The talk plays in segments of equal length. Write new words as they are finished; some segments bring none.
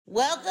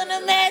Welcome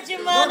to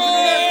Matrimony.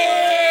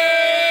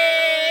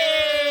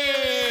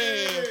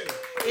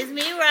 It's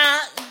me,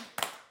 Rock.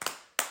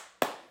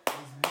 This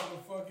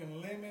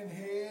motherfucking lemon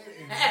head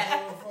and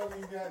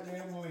motherfucking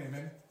goddamn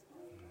lemon.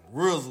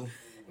 Rizzle.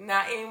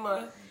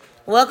 Naima.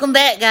 Welcome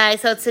back, guys.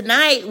 So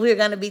tonight we're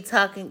going to be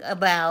talking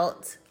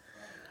about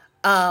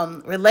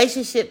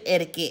relationship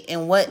etiquette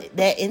and what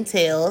that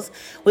entails.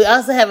 We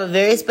also have a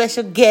very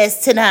special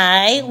guest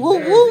tonight. Woo,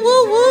 woo,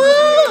 woo,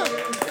 woo.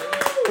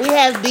 We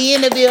have B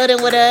in the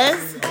building with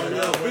us.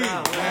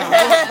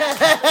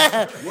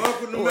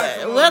 Welcome to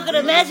Matrimony. Welcome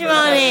to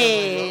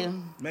Matrimony.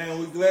 Man,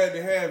 we're glad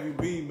to have you,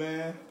 B,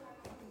 man.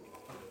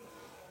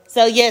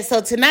 So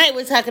tonight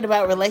we're talking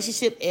about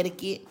relationship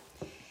etiquette.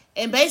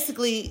 And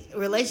basically,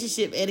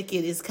 relationship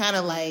etiquette is kind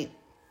of like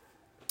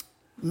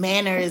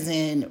manners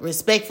and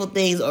respectful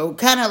things, or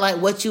kind of like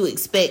what you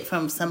expect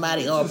from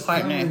somebody or a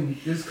partner.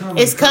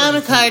 It's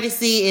common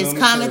courtesy. It's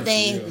common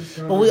things.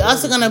 But we're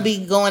also going to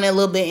be going a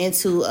little bit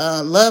into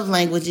love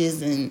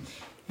languages, and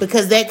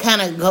because that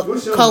kind of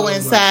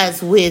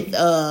coincides with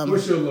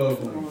What's your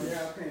love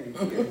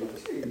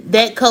language?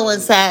 that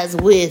coincides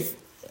with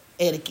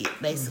etiquette,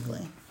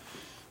 basically.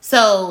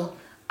 So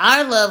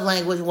our love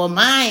language, well,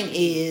 mine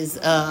is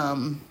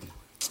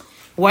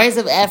words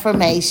of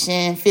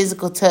affirmation,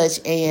 physical touch,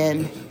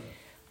 and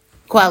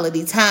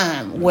quality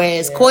time.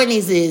 Whereas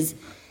Courtney's is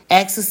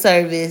acts of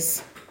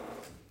service,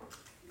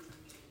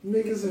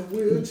 Niggas in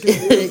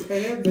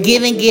wheelchairs.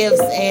 giving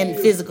gifts, and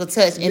physical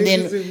touch. And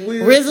then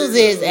Rizzle's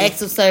is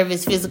acts of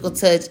service, physical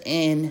touch,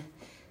 and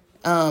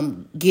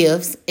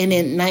gifts. And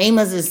then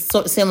Naima's is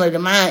similar to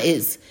mine.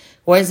 It's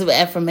words of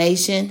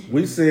affirmation,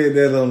 We said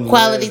that on the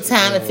quality last,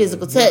 time, and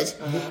physical touch.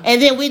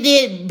 And then we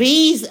did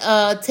B's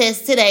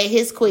test today,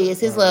 his quiz,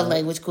 his love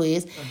language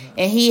quiz.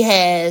 And he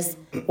has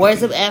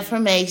words of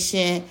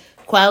affirmation,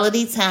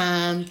 quality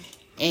time,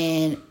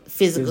 and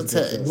physical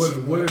touch.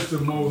 What is the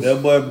most?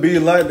 That boy B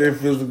like that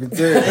physical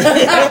touch.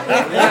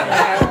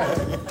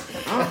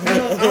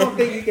 I don't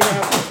think you can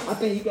have. I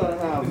think you gotta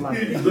have like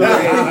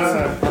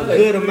a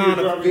good amount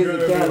of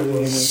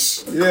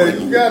physicality in it.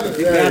 Yeah, you gotta.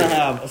 You gotta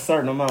have a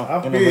certain amount in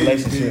a feel you,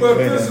 relationship. But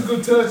man.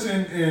 physical touch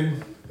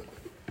and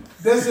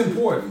that's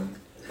important.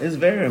 It's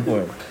very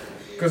important.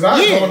 Because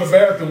I go in the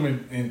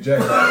bathroom and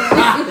jack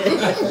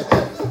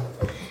off.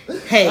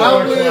 Hey,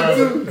 I will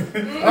too.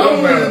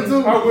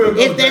 I will go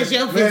if that's jack-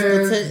 your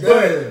physical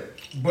touch.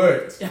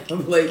 But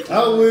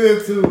I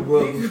will too,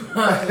 bro.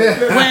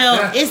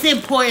 Well, it's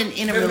important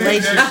in a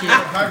relationship.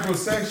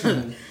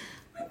 hypersexual.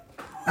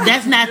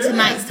 That's not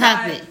tonight's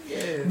topic.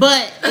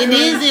 But it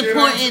is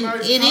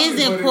important. It is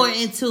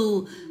important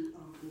to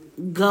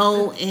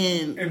go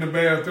and In the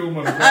bathroom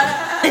of the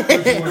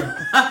bathroom.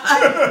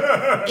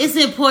 it's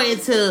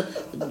important to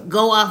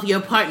go off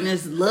your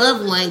partner's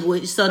love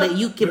language so that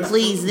you can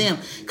please them.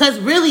 Because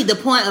really the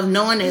point of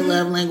knowing their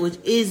love language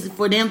is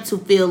for them to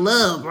feel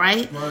love,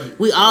 right?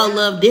 We all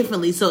love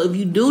differently. So if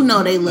you do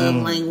know their love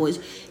language,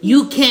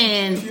 you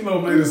can...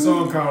 Kilo made a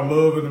song called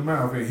Love in the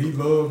Mouth, and he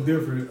loved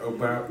different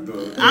about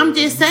the... I'm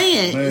just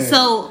saying. Man,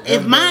 So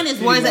if mine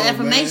is words of Kilo,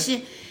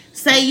 affirmation,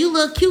 say you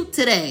look cute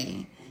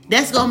today.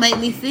 That's gonna make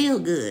me feel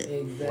good.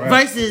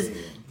 Versus,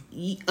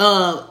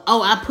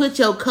 I put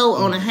your coat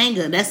on a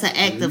hanger. That's an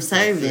act of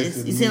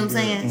service. You see what I'm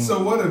saying?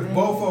 So what if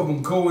both of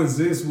them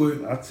coexist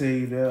with I tell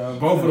you that.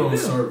 both of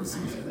those services?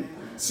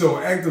 So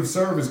active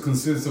service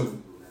consists of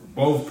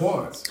both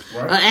parts,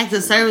 An right? act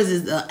of service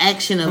is the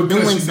action of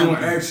Because doing you're doing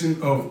something.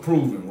 action of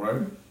proving,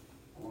 right?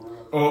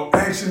 Or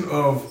action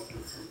of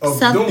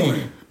Something.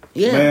 doing.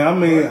 Yeah. Man, I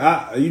mean,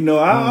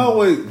 I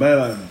always,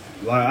 man,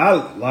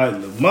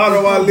 like the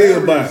motto I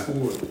live by.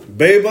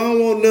 Babe, I don't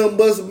want nothing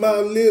but some my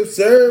lip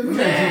service.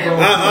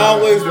 I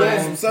always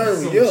want some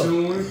service, yeah.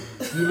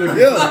 You look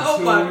Yeah. Oh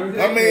my chewing.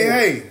 I mean,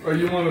 hey, Or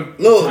you want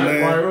to Look,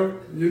 man.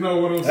 You know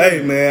what I'm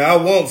saying? hey, man, I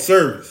want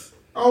service.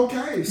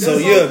 Okay. So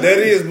that's yeah, okay. that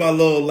is my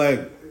little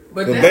language.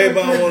 But But that- babe,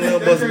 I don't want nothing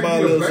but That some can't my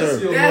be the little best of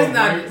service. your That's love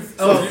not language. the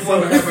So you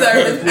want to have a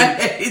service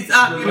that he's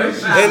talking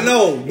about. And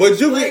no, but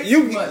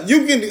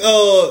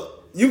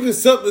you can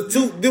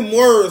substitute them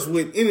words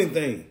with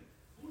anything,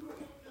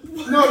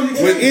 No, you with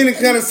can't. any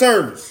kind of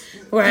service,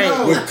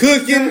 Right. with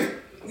cooking.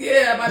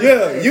 Yeah, about to Yeah,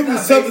 say, you can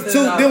stop mixing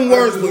substitute it them up.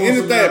 words with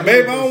anything.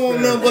 Babe, I don't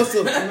want nothing but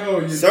some. No,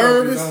 you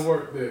Service. Don't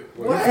work that way. You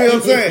feel what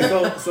I'm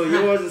saying? So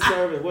yours is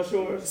service. What's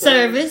yours?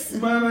 Service.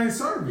 Mine ain't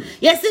service.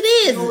 Yes, it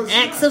is. No, it's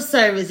Acts not. of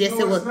service. Yes, No,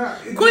 it was. it's not.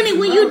 It Courtney, doesn't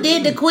when you matter did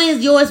to the me.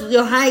 quiz,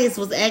 your highest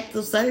was act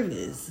of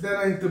service.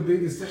 That ain't the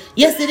biggest thing.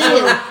 Yes, it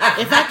is.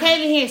 If I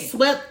came in here,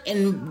 swept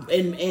and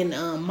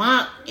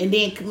mopped, and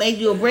then made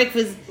you a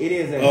breakfast, It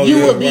is. Oh, you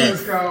yeah, would be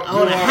It's called-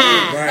 on a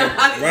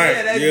high.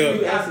 Right,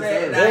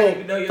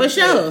 yeah. For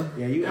sure.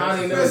 Yeah, you. I don't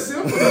even know. That's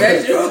simple.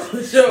 That's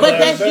your sure. But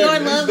that's your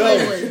Baby, love no.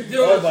 language.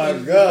 Oh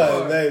my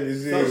God, baby,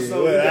 shit.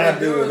 So What I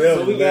do,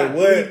 so we got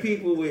what? 3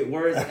 people with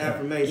words of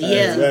affirmation.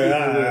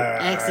 Yeah.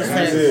 Acts of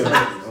service.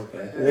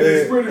 Okay.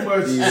 It's pretty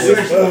much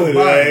sexual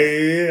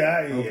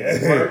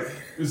bias. Right?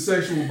 It's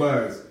sexual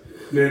bias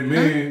that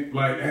men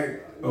like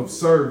act of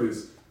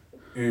service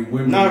and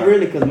women. Not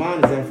really, because mine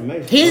is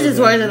affirmation. His is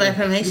words of You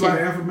affirmation. like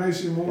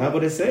affirmation more? That's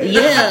what it says.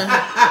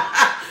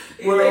 Yeah,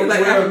 Well,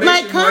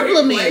 like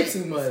compliment. Way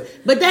too much.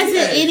 but that's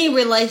Yeah. in any He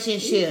play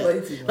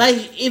relationship. too much. Like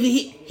if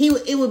he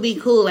it would be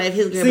cool like if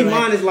his girl See, be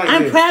mine is like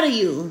I'm this. proud of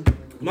you.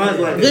 Mine's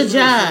like Good this.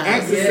 job.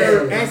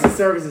 Acts of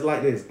service is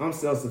like this. I'm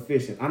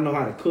self-sufficient. I know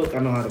how to cook. I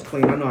know how to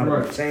clean. I know how to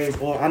Right. change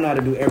oil. I know how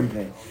to do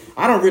everything.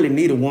 I don't really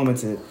need a woman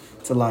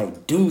to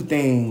like do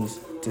things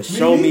to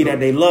show me that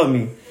they love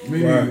me.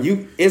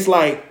 Right. It's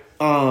like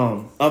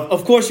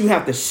of course you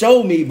have to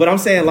show me, but I'm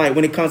saying like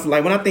when it comes to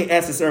like when I think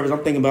acts of service, I'm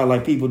thinking about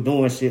like people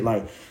doing shit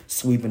like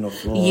sweeping the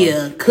floor,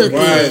 Yeah, cooking.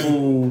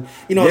 food,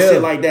 Yeah.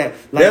 shit like that.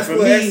 Like That's for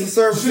what me, extra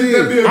service Shouldn't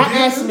that be is.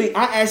 a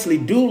I actually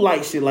do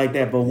like shit like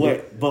that,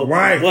 but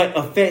Right. what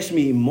affects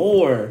me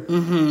more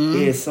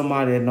is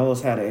somebody that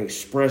knows how to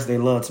express their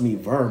love to me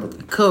verbally.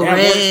 Correct.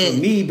 That works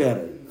for me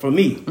better. For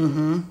me,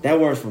 that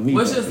works for me.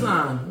 What's your better.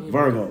 sign?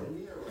 Virgo.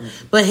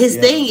 But his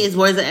Yeah. thing is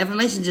words of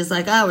affirmation, just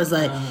like ours.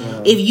 Like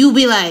if you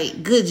be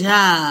like, "Good job,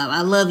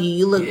 I love you,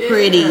 you look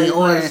pretty,"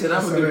 or like, shit, I'm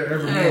I gonna say do. that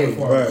every Hey,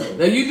 motherfucker.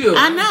 no, you do.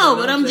 I know,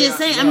 but I'm just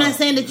saying. I'm not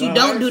saying that you No,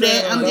 don't I do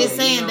that. understand. I'm I just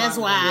know. saying that's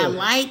why I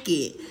like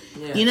it.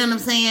 Yeah. You know what I'm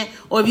saying?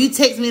 Or if you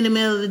text me in the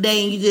middle of the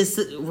day and you just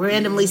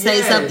randomly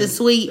say something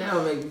sweet,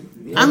 That'll make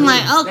me- I'm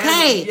like, That-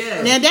 okay.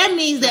 yeah. Now that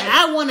means that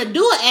I want to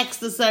do an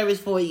extra service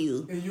for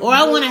you, or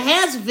I want to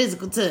have some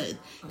physical touch,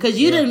 because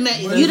you done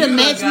Well, you done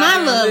matched my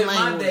goddamn love lit my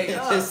language. day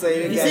up. Just say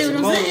they You got see some what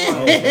I'm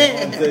more.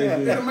 saying?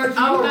 That'll make you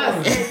I'm more not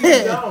fun. saying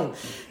you don't.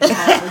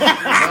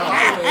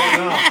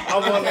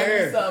 I want to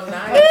hear. Something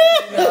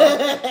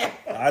nice.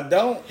 I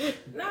don't.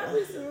 Not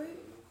recently.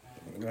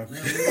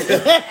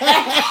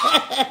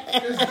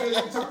 It's good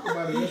to talk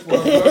about it. That's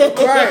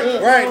why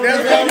Right.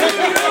 That's what I'm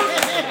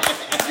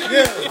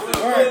Yeah,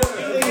 right.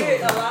 You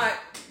get a lot.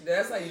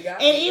 That's how you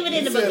got And even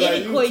in the said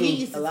beginning, like Corey, YouTube. you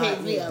used to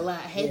text me a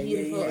lot. Hey,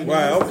 beautiful.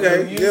 Right.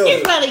 Okay. It's Yeah.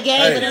 probably gay,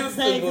 Hey. but at the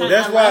same time,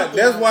 That's I why. like it.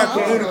 That's why Oh.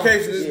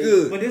 communication is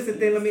good. But this is the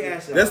thing. Let me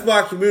ask y'all. That's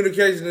why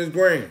communication is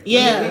great. Let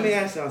Yeah. me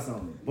ask y'all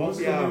something. Both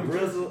of y'all,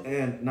 Brizzle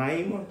and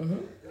Naima,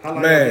 how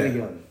long Man. y'all been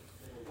together?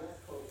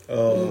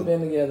 We've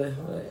been together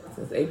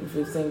since April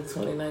 15,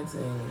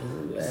 2019.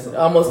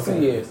 Almost 2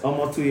 years.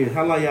 Almost 2 years.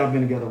 How long y'all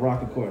been together,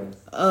 rocking Courtney?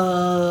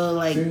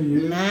 Like 10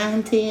 years.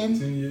 9, 10.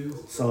 10 years.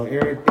 So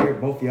Eric,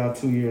 both of y'all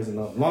 2 years and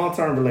up.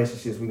 Long-term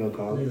relationships, we gonna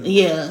call it.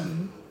 Yeah.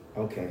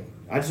 Okay.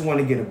 I just want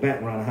to get a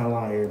background of how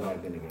long everybody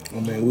been together. I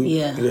mean, we.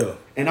 Yeah.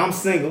 And I'm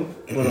single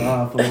for the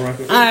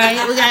record. All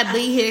right, we got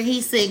B here.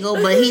 He's single,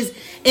 but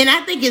and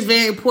I think it's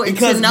very important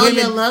to know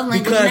your love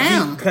language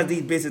now. Because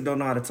these bitches don't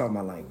know how to talk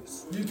my language.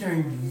 You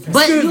can't.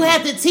 But you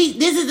have to teach.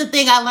 This is the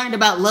thing I learned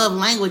about love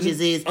languages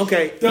is.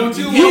 Okay. Don't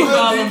you You want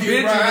call to them think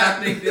it bitches, I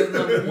right? think that's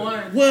number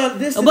one. Well,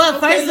 this is. But okay,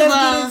 first of let's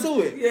all- get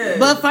into it. Yeah.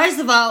 But first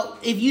of all,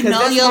 if you 'Cause know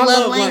that's your my love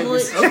love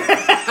language,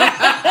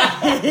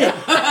 language.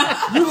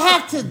 you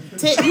have to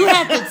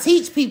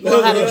teach people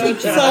how to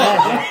treat you.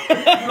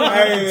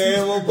 Hey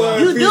man, what boy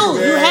You Pete, do. You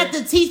man. have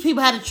to teach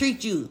people how to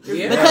treat you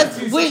Yeah. because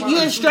Teach you're somebody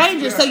a to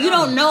stranger, treat so you. you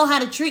don't know how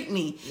to treat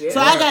me. So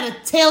I gotta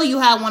tell you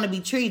how I want to be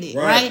treated,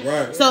 Right,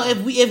 right? right. So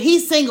if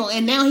he's single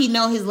and now he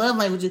know his love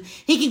languages,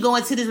 he can go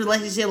into this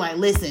relationship like,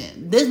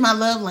 listen, this is my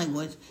love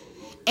language.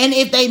 And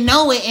if they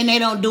know it and they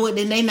don't do it,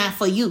 then they not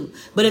for you.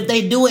 But if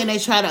they do it and they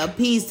try to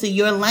appease to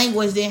your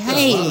language, then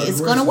hey,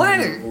 it's gonna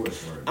work.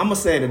 I'm gonna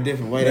say it a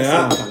different way. That Yeah.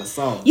 sounds kind of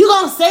soft. You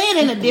gonna say it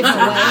in a different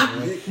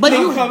way, but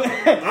you I come feel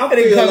to a like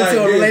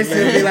this, relationship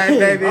and be man. like,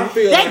 baby. I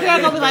feel that like girl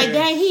this, gonna be like, man.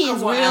 dang, he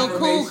is I want real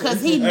cool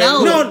because he affirmation.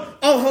 knows. No,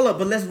 oh, hold up,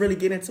 but let's really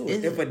get into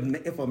it. Is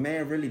If a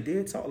man really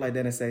did talk like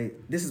that and say,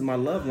 "This is my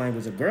love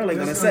language," a girl ain't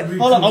gonna That's say, gonna be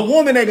 "Hold up," cool. a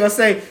woman ain't gonna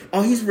say,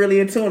 "Oh, he's really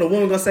into it." A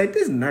woman gonna say,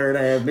 "This nerd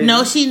ass bitch."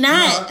 No, she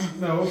not.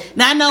 No.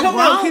 Not no Come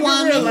on, keep it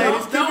grown real, woman.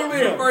 ladies. Don't be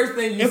the first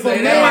thing you If a say.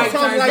 man That might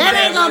talk turn like that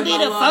down ain't gonna be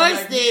my the love. first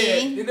Like,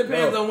 thing. Yeah, it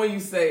depends on when you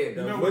say it,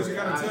 though. You know what you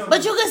gotta tell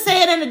But you can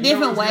say it in a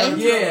different what you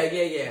way. gotta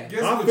Yeah.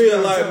 Guess I what feel you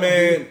gotta like, tell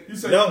man, me? You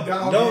say don't you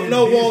dog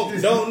no head woman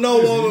bitch, don't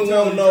no this, woman you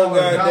tell want me no you dog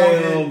head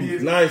goddamn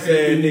bitch, nice ass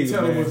and you nigga,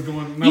 tell her what's man.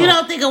 going on. You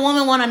don't think a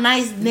woman want a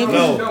nice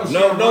nigga?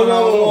 No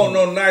woman want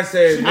no nice ass She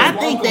nigga. I just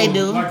think walk they on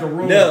do. Like a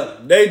road. Yeah,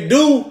 they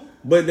do,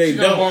 but they She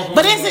don't don't. walk on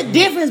But like it's a road.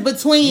 difference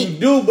between You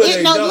do, but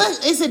they don't. look,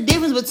 it's a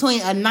difference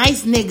between a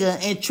nice nigga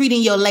and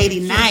treating your lady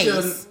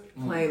nice.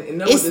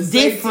 It's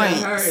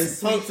different.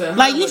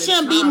 Like you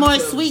shouldn't be more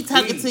sweet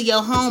talking to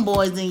your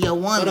homeboys than your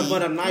But a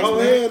woman. nice Oh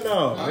man.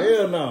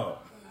 hell no.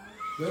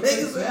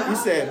 You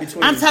said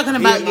between. I'm talking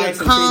being about your nice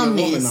and treating a woman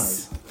calmness.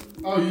 nice.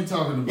 Oh, you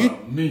talking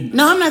about me?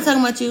 No, I'm not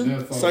talking about you.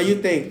 That's all. So you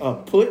think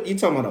you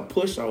talking about a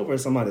pushover or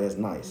somebody that's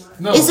nice?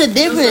 No. It's a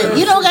difference.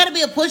 You don't got to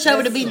be a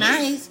pushover to be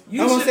nice.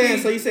 That's what I'm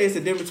saying. So you say it's the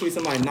difference between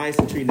somebody nice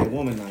and treating a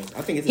woman nice.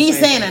 I think it's the He's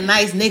same saying thing. a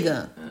nice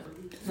nigga.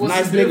 What's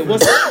nice the nigga.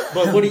 difference?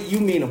 But what do you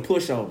mean a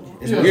pushover?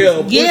 Is what-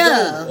 Yeah,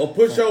 Yeah. a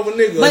pushover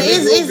nigga. But a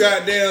nigga it's- who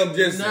goddamn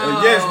just a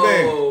yes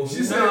man.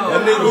 She said no,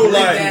 that nigga who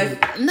like-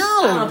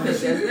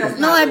 that's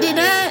No, I did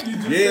not.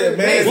 Yeah,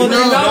 man. Well,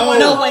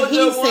 no, what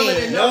he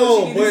said.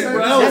 No, but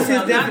no. That's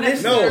his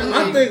definition. No,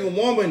 I think a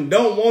woman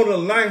don't want a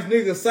nice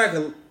nigga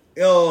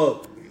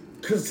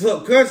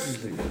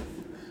subconsciously.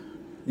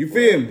 You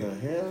feel me?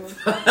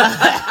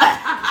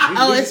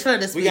 Oh, it's for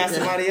the speaker. We got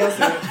somebody else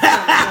on the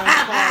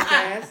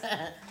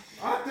podcast.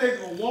 I think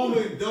a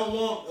woman don't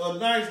want a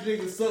nice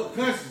nigga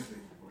subconsciously.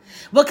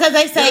 Because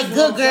they say That's good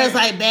what I'm girls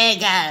saying. like bad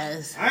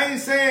guys. I ain't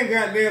saying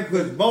goddamn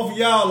because both of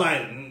y'all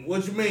like,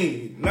 what you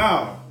mean?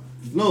 Nah.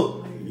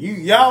 Look,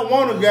 y'all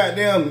want a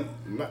goddamn,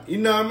 you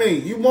know what I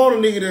mean? You want a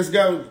nigga that's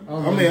got, I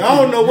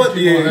don't know what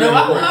the hell. No,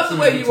 I love the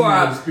way you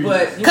are,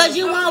 but Because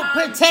you want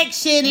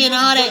protection and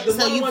all that,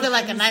 so you feel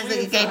like a nice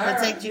nigga can't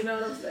protect you. You know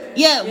what I'm saying?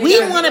 Yeah, we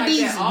want to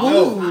be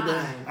wooed.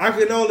 I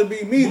can only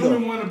be me though.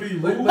 Women want to be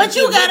rude. But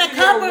you gotta If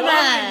you're a woman,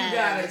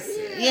 compromise.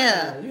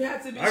 Yeah. You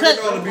have to be. I can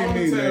only be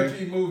me, Ponytail man.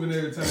 keep moving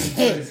every time you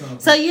say something.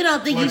 So you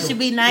don't think you Like should a-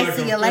 be nice like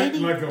to a your fe- lady?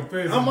 Like a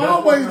pheasant. I'm That's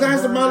always what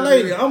nice to my burn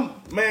lady. everything.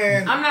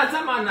 Man. I'm not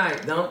talking about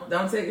night.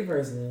 Don't take it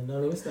personal.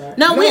 Don't even start.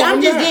 No, No,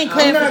 I'm just not. getting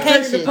I'm not taking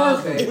clarification. it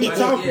personal. Okay, We but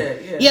talking.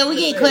 Yeah, we getting No,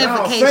 say the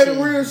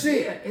clarification. real Yeah,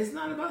 shit. it's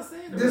not about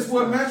saying the This real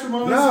what stuff.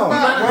 matrimony No. is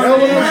about.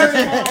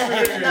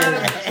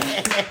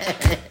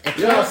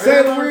 Y'all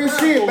say the real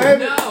shit,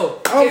 baby. No,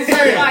 I'm it's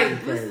saying.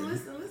 like listen.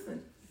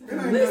 It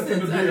ain't Listen nothing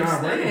to to be irate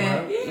understand.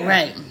 about. Yeah.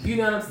 Right. You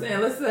know what I'm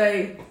saying? Let's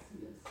say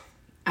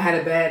I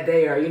had a bad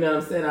day, or you know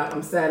what I'm saying,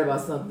 I'm sad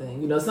about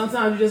something. You know,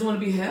 sometimes you just want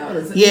to be held.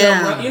 It's,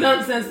 Yeah. You know what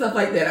I'm saying? Stuff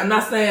like that. I'm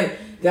not saying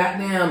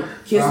goddamn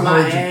kiss I'll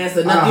my hold you- ass or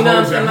I'll nothing. You know what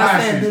I'm hold saying? I'm your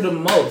not saying hostage. do the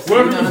most. What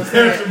You know what I'm was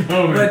saying? that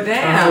moment? But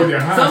I'll hold your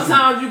damn, hostage.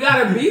 sometimes you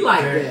gotta be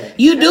like that.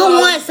 You That's do all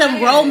want I'm some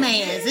saying.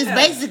 romance. It's Yeah.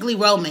 basically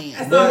romance.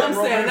 That's not what I'm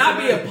saying. Not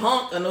be a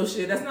punk or no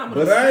shit. That's not what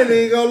But I'm I ain't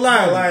saying. even gonna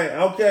lie. Like,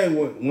 okay,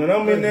 when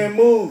I'm in that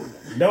mood,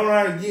 don't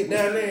I get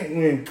down there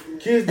and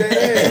kiss that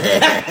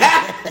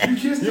ass? You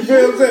kissed You the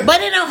feel what I'm saying? But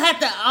it don't have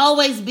to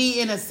always be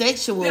in a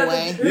sexual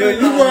way. Yeah,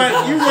 you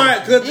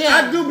right. Cause Yeah.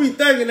 I do be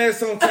thinking that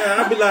sometimes.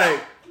 I be like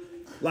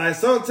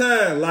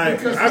sometimes, like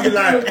Because I be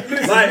like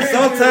listen,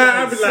 sometimes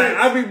I be sex. like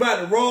I be about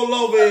to roll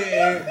over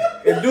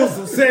and do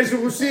some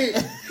sexual shit.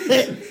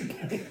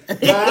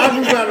 Like, I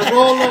be about to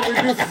roll over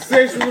and do some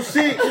sexual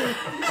shit,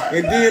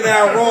 and then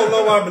I roll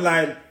over. I be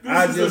like,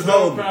 I This just is a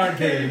hold it.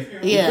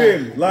 podcast. You Yeah. feel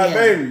me? Like, Yeah.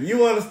 baby,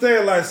 you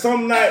understand? Like,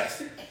 some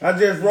nights I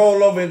just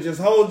roll over and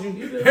just hold you.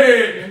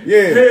 Head.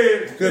 Yeah,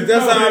 Head. cause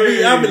that's how I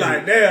be. I be Head.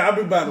 like, damn, I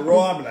be about to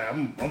roll. I be like,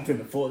 I'm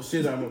finna fuck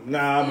shit up.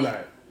 Nah, I be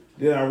like,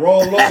 then I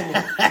roll over,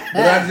 but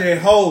I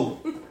just hold.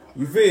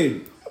 You feel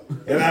me?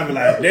 And I be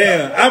like,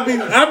 damn,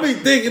 I be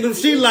thinking if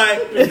she like,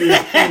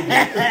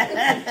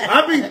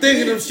 I be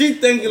thinking if she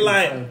thinking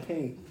like,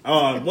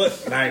 oh, what,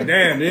 like,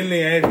 damn, this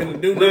nigga ain't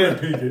finna do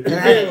nothing. You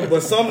feel me?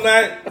 But some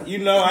night, you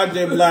know, I just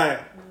be like,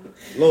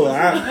 Lord,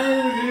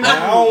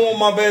 I don't want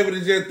my baby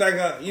to just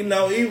think,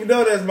 even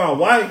though that's my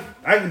wife,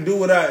 I can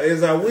do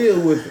as I will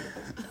with her.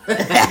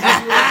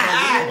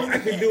 I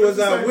can do as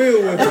I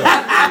will with her.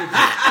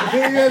 You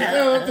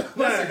understand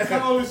what I'm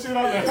saying? All this shit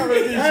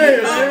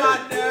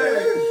I've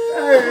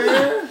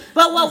heard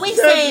But what we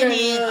saying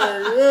is,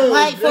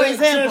 like, for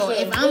example,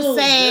 if I'm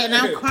sad and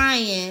I'm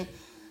crying,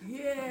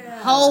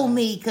 hold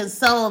me,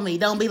 console me.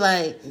 Don't be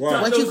like,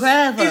 Right. what you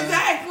crying for?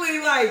 Exactly,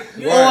 like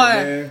Right,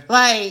 Or, man.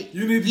 like,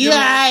 You need to you get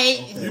on-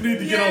 alright? You need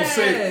to get on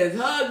set. yes,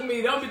 hug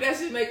me. Don't be that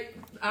shit.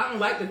 I don't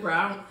like to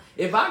cry.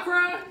 If I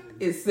cry,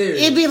 it's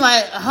serious. It'd be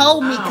like,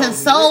 hold me, I don't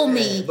console do that,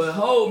 me. but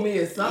hold me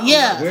is something.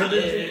 Yeah. When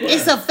did you-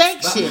 It's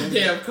affection.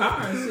 Damn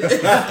car and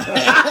shit.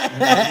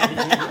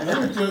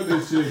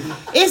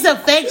 It's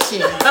affection.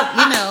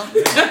 You know,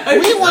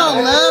 we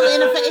want love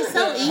and affection. It's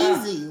so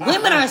easy.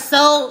 Women are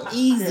so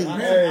easy.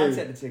 I'll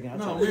take the chicken.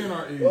 No, men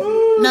are easy.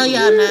 No,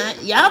 y'all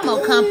not. Y'all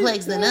more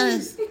complex than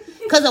us.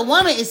 Cause a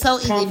woman is so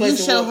easy. If you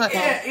show her,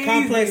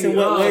 Complex in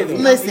what way though?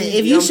 listen,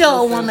 if you I'm show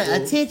a so woman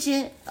simple.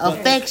 attention,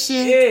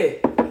 affection,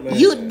 Yeah,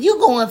 you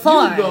going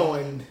far. you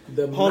going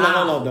the Hold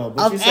on though.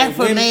 But Of you said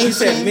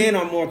affirmation. men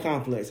are more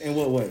complex. In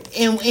what way?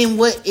 in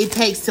what it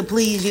takes to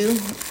please you.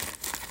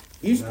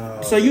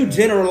 So you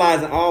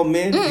generalizing all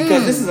men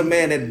because this is a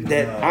man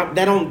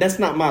that's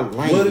not my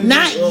language.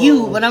 Not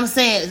you, but I'm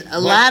saying a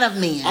lot of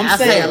men. I'm I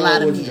say saying a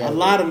lot of a men.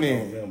 lot of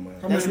men.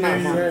 How That's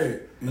many not men you my.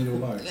 had in your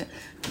life?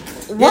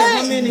 What?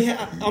 Yeah, how many?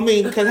 I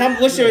mean, because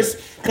what's your?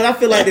 Because I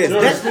feel like this.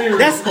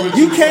 That's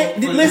you can't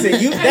listen.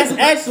 That's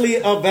actually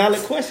a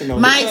valid question though.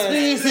 My because-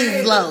 experience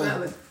is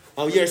low.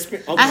 Oh, your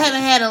experience. Okay. I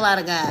haven't had a lot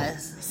of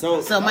guys. So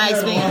my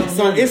experience.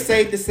 So it's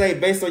safe to say,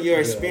 based on your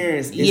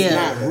experience, it's Yeah.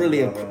 not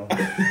really a.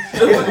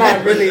 It's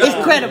not really.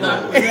 It's credible.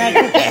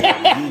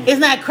 It's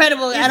not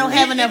credible. I don't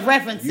have enough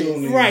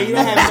references. Right, you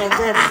don't have no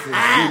references.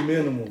 You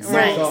minimum.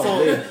 Right. Talk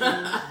less.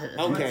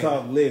 Okay.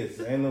 Talk less.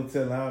 Ain't no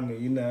telling how many.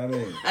 You know what I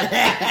mean?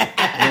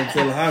 Ain't no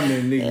telling how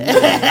many niggas.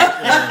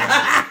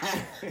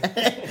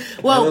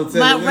 Well, Ain't no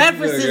my telling what you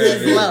references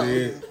got. is low.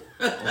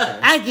 Yeah.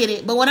 I get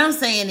it, but what I'm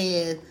saying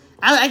is,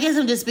 I guess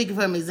I'm just speaking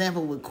from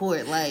example with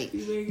Court. Like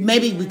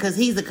maybe because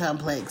he's a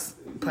complex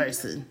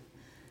person,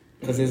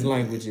 Because his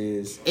language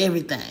is.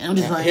 everything. I'm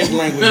just like His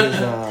language is.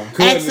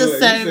 acts of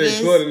service,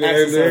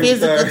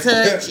 physical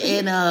touch,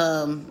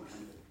 and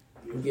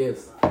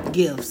gifts.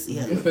 gifts.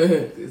 Yeah,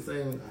 The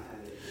same.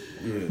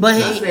 but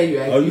I say you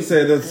Oh, you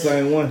said that's the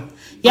same one?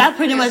 y'all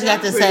pretty much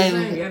got the You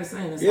same. got the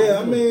same. That's Yeah, all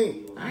I good.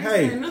 mean, I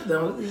Hey.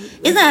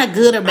 It's not a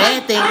good or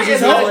bad thing. It's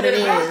just what it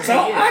is. So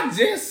I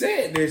just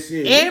said that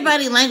shit.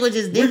 Everybody language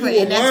is different,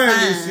 and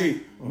that's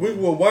fine. We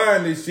were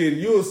wiring this shit.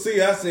 You'll see.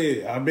 I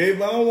said, I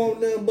baby, I don't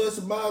want nothing but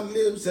some my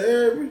lips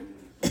serving.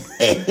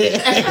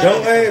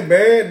 Don't act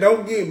bad.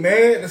 Don't get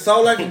mad. That's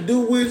all I can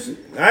do with you.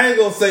 I ain't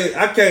gonna say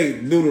I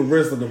can't do the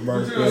rest of the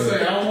verse. You gonna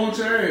say I don't want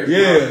your ass?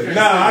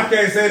 Yeah, I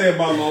can't say that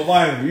about my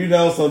wife. You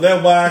know, so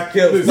that's why I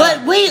kept.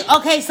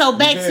 But so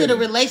back to the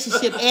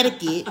relationship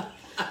etiquette.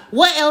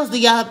 What else do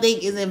y'all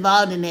think is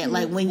involved in that?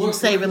 Like when you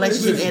say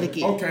relationship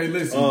etiquette. Okay,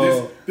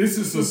 listen. This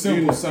is a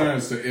simple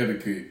science to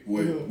etiquette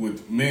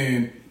with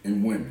men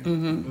and women.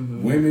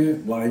 Mm-hmm.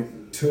 Women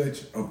like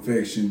touch,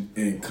 affection,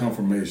 and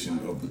confirmation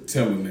of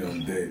telling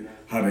them that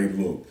how they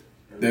look.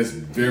 That's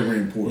very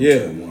important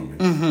to a woman.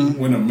 Mm-hmm.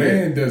 When a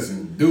man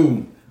doesn't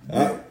do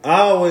that,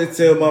 I always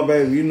tell my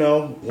baby,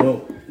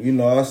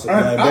 I said,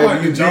 I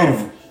like the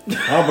John.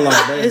 I'll be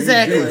like, baby,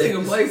 exactly.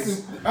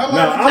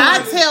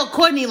 I tell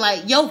Courtney,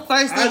 like, your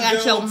first thing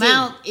out your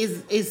mouth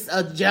is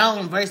a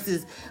Joan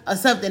versus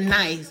something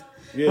nice.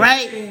 Yeah.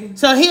 Right?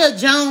 So he'll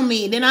Joan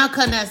me, then I'll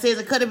come downstairs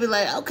and cut and be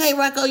like, okay,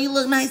 Rocco, you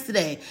look nice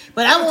today.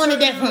 But I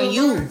wanted that from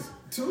you.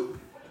 Too.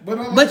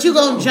 But you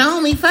gonna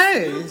Joan me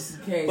first.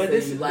 But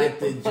this is like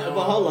the Joan.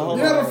 But hold on.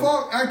 Yeah, the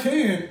fuck, I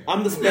can.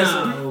 I'm the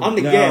special. No. I'm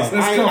the guest.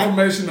 That's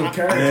confirmation of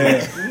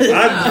character.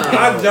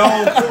 I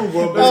Joan too,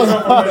 bro.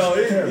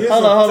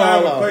 Hold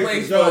on.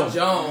 Place for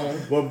Joan.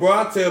 But bro,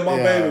 I tell my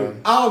baby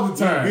all the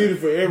time.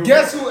 Beautiful. Everybody.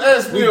 Guess who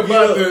asked me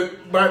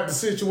about the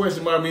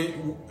situation about me,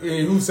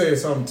 and who said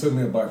something to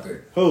me about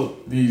that? Who?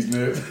 These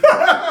niggas.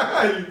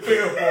 You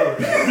feel for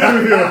it.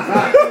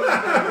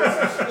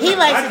 He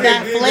likes to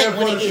deflect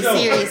when it gets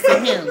serious to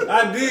him.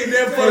 I did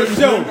that for the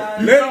show.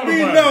 Let me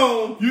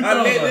know.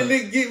 I let the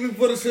nigga get me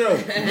for the show.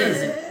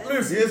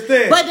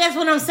 Listen. But that's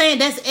what I'm saying.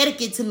 That's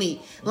etiquette to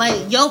me.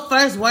 Like, your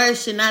first word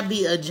should not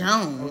be a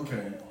Joan.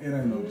 Okay, it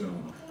ain't no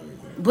Joan.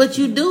 But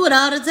you do it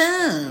all the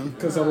time.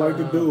 Because I like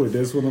to do it.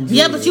 That's what I'm saying.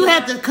 Yeah, but you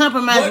have to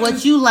compromise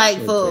what you like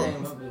for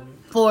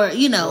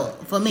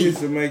me.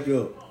 Kiss and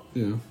makeup.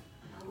 Yeah.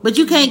 But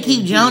you can't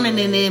keep joning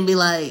in there and be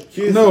like,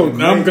 no,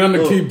 I'm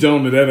gonna keep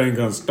joning. That ain't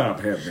gonna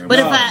stop happening. But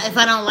if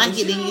I don't like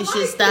it, then you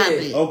should stop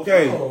it.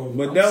 Okay,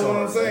 but that's what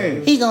I'm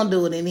saying. He gonna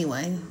do it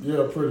anyway.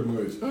 Yeah, pretty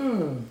much.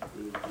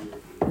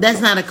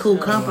 That's not a cool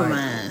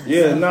compromise.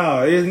 Yeah,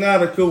 no, it's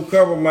not a cool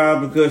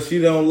compromise because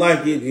she don't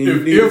like it.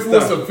 And if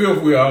what's a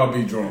fifth, we'll all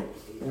be drunk.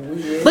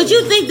 But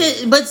you think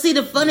that? But see,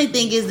 the funny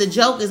thing is, the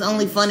joke is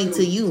only funny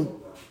to you.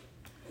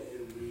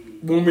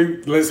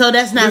 So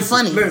that's not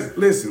funny.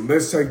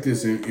 Let's take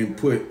this and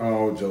put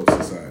all jokes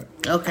aside.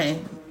 Okay,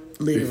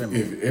 literally.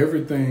 If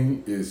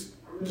everything is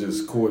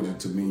just cordial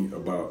to me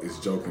about it's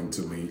joking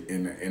to me,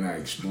 and I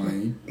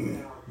explain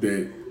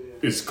that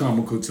it's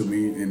comical to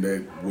me, and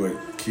that would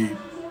keep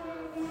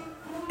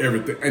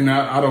everything, and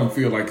I don't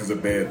feel like it's a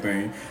bad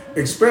thing,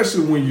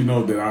 especially when you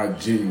know that I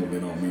genuinely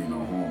don't mean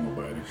no harm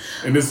about it.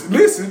 And it's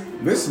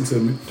listen to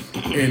me,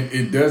 and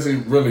it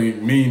doesn't really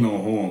mean no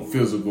harm,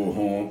 physical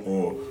harm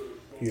or.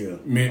 Yeah,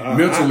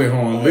 mentally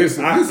harm.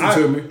 Listen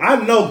to me. I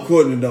know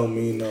Courtney don't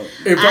mean no.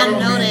 If I don't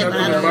mean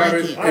nothing about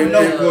it, I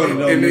know Courtney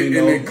don't mean no.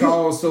 And it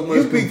cause so much.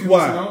 You be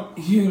quiet.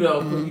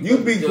 You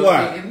be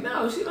quiet.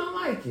 No, she don't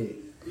like it.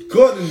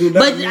 Courtney do not.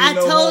 But I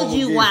told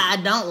you why I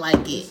don't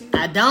like it.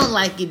 I don't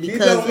like it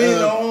because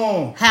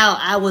of how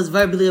I was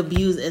verbally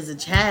abused as a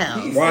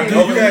child. Right.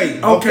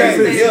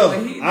 Okay. Yeah. All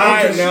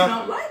right now.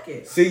 Don't like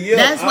it. See, yeah.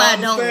 That's why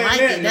I don't like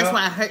it. That's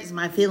why it hurts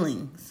my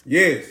feelings.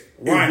 Yes.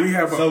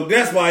 Right. So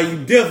that's why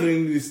you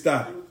definitely need to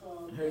stop it.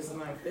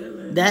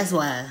 That's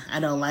why I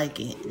don't like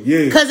it.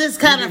 Yeah. Because it's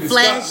kind of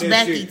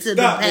flashbacky to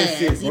the past.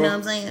 Shit, you know what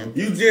I'm saying?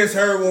 You just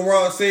heard what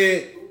Ross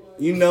said.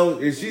 You know,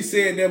 if she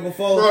said that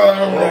before, I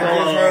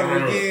just heard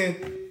it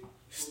again.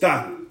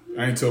 Stop it.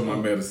 I ain't took my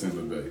medicine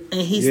today.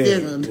 And he's still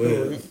going to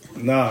do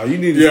it. Nah, you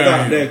need to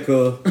stop that,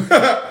 cuz.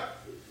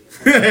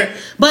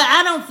 But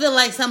I don't feel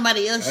like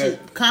somebody else should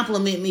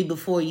compliment me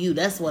before you.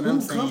 That's what I'm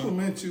saying.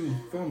 Compliment you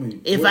for me?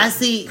 If I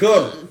see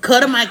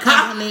Cutter might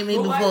compliment me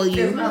before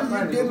you.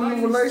 You're getting in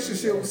a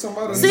relationship with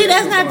somebody. See,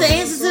 that's not the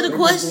answer to the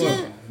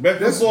question.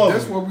 That's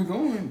where we're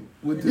going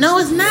with this. No,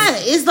 it's not.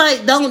 It's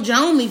like, don't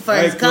join me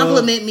first.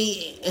 Compliment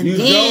me and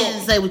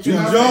then say what you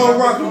want. You John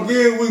Rock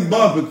again, we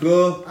bump it,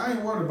 cuz. I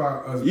ain't worried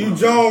about us. You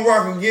John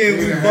Rock again,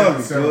 we bump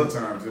it, several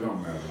times. It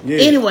don't matter. Yeah,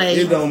 anyway,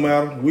 it don't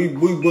matter. We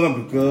bump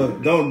it,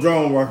 cuz. Don't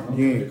John Rock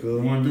again, cuz.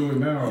 You want to do it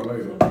now or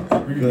later?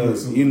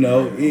 Because, you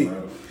know,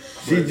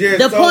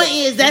 the point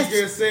is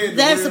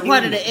that's the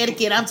part of the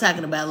etiquette I'm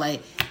talking about,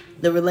 like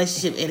the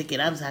relationship etiquette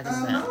I'm talking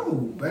about. I know,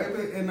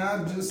 baby, and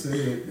I just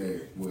said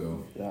that.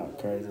 Well, y'all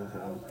crazy.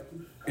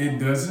 It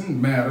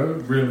doesn't matter,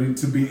 really,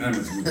 to be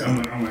honest with you.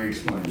 I'm gonna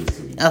explain this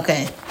to you.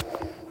 Okay.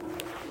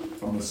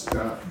 I'm gonna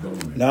stop doing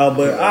it. No,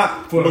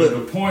 but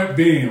the point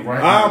being,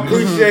 right? I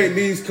appreciate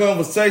these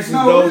conversations,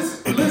 though.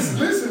 though.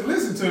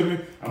 Listen to me.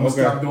 I'm gonna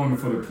stop doing it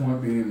for the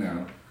point being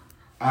now.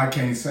 I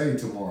can't say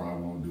tomorrow I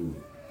won't do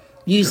it.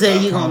 You say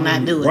you're gonna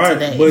not do it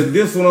today. But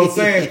this is what I'm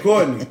saying,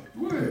 Courtney.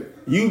 What?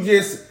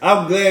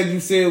 I'm glad you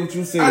said what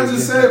you said. I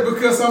just said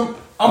because I'm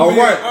being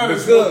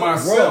honest with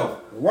myself.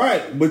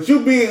 Right, but you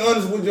being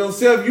honest with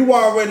yourself, you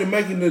already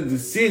making the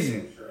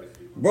decision.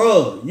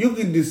 Bro, you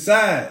can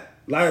decide.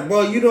 Like,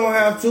 bro, you don't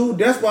have to.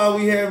 That's why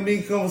we having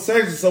these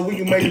conversations so we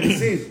can make a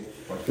decision.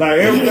 Like,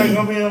 everything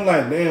I'm hearing, I'm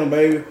like, damn,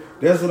 baby,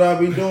 that's what I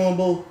be doing,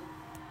 boo.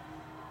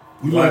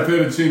 You like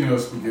fettuccine or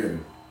spaghetti?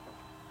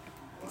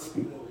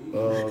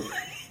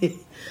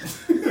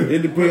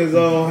 It depends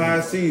on how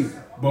it's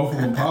seasoned. Both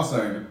of them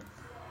pasta, ain't it?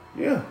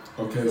 Yeah.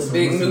 Okay, so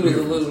Big what's the noodles or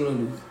difference? little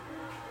noodles.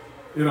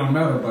 It don't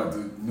matter about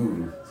the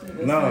noodle.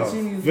 No,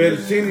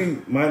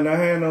 fettuccine might not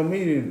have no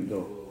meat in it,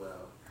 though.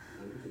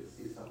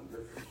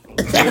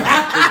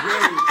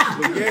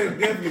 Spaghetti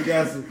definitely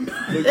got some.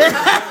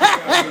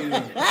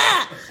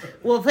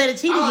 Well,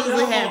 fettuccine Oh,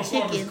 usually yeah, have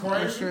motherfuckers chicken or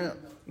crazy. shrimp.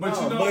 But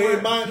you know but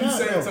it might what? You not,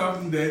 said though.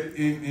 something that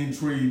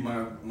intrigued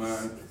my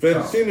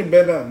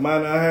Fettuccine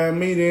might not have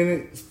meat in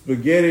it.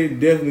 Spaghetti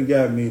definitely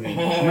got meat in it.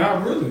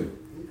 Not really.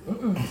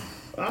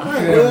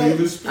 Alright,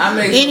 well, I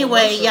make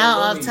Anyway,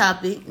 y'all off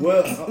topic.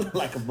 well,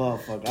 Like a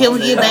motherfucker. Can we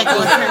get back on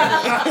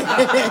topic?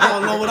 I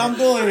don't know what I'm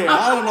doing here.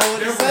 I don't know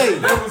what to say.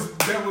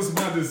 That was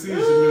my decision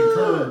that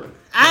occurred.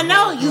 I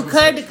know you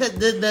curved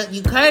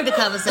the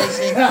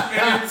conversation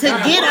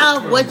to get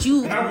off what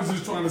you. I was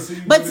just trying to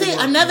see. But see,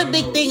 another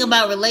big thing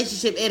about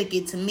relationship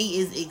etiquette to me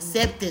is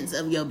acceptance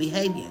of your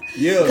behavior.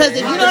 Yeah. Because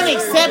if you don't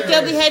accept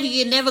your behavior,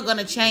 you're never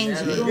gonna change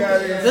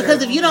it.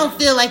 Because if you don't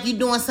feel like you're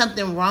doing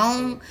something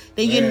wrong,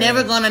 then you're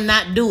never gonna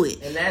not do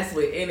it. And that's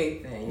with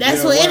anything.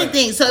 That's with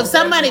anything. So if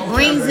somebody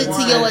brings it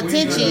to your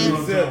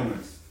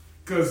attention,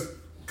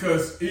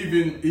 Because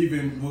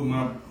even with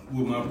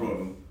my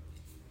brother,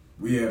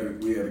 we had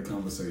a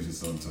conversation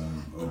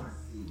sometime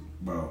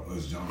about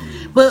us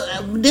joining. but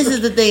this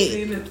is the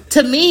thing.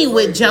 To me,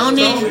 with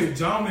Jonan,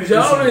 Jonan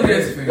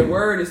just the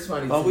word is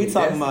funny. But we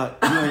talking about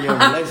you and your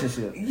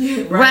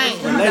relationship. right?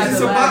 It's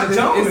about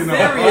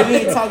Jonan. We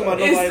ain't talking about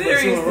It's nobody but you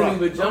serious and to me Rock.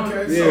 with Jonas.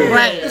 Okay, so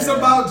Right. it's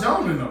about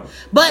Jonan though.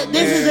 But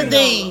this is the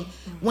thing.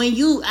 When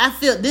I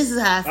feel, this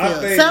is how I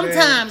feel. think,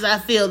 Sometimes I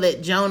feel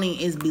that Joning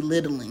is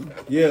belittling.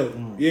 yeah,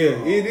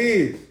 it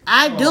is.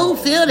 I do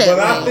feel that But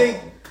way. I think,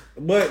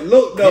 but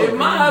look though. If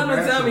my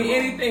husband tell me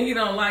anything he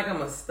don't like,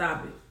 I'ma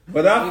stop it.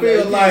 But I You feel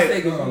know, you can't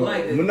say 'cause you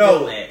like it, no,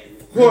 don't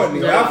act. Courtney.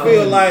 No.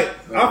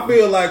 I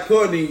feel like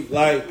Courtney.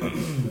 Like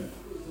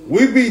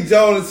we be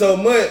joning so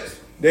much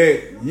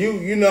that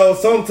you know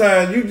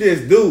sometimes you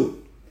just do it.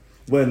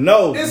 But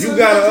no, It's you a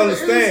gotta natural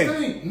understand.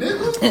 instinct,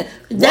 nigga.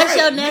 That's Right.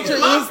 your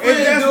natural And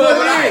instinct. that's Do it. what I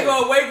it ain't is.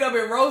 gonna wake up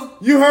and roast.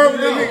 You heard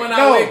me, when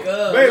I wake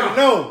up. baby. No.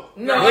 No,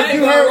 No, When I ain't you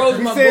gonna heard, roast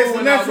you my said boo it's a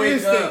when I natural wake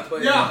instinct. up.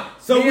 But Yeah.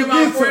 So me we and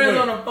my get friends somewhere.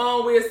 on the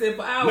phone, we'll sit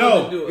for hours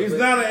No, to do it. it's but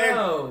not an.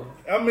 no.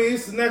 I mean,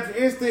 it's a natural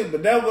instinct,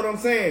 but that's what I'm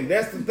saying.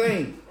 That's the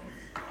thing.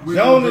 We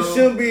Jonas don't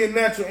shouldn't be a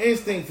natural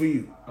instinct for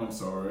you. I'm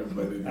sorry,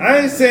 but I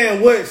ain't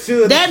saying what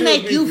should. That should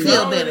make be you for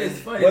feel you. better. It's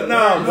funny. But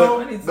no, The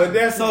word is funny but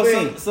that's the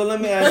thing. So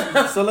let me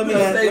ask. So let me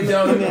Don't ask. say Let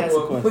Jonas me ask a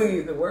more, question.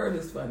 please. The word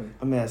is funny.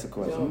 Let me ask a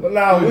question. But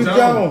no, we John.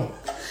 John.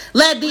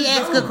 Let B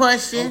ask a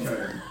question.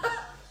 Okay.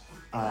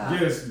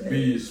 Yes,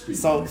 be speak.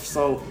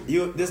 So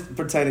you this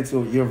pertaining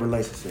to your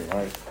relationship,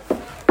 right?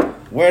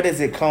 Where does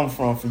it come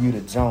from for you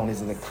to join?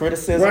 Is it a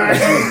criticism that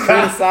you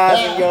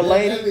criticizing your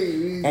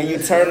lady and you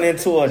turn it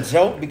into a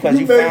joke because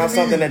you found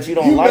something that you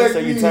don't like, so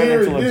you turn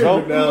it into a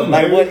joke?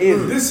 Like what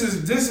is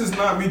it? This is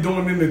not me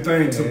doing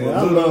anything to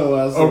I know what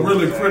I or said.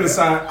 really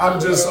criticize. I'm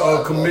just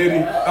a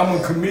committee.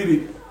 I'm a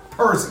committed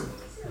person.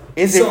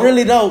 Is it So-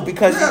 really though?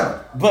 Because Yeah,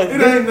 but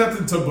it ain't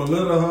nothing to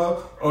belittle her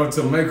or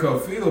to make her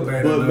feel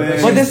bad. But,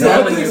 man, but this is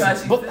Telling you how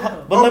she but,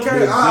 felt. but let Okay,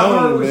 me I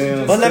heard what she man.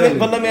 just but let said. me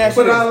but let me ask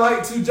you But I this.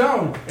 like to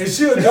Joan, and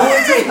she'll do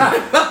it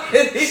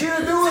too.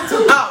 She'll do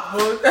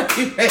it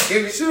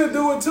too. She'll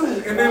do it too,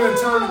 and then it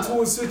turn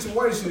into a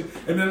situation,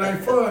 and then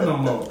ain't fun no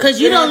more. Cause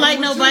you It don't like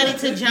happens with nobody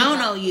you. to Joan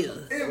on you.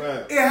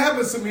 It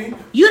happens to me.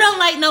 You don't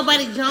like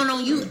nobody Joan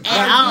on you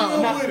at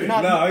all. deal with it.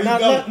 Now, No, you now,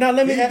 don't. now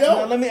let me You ask. don't.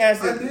 Now, let me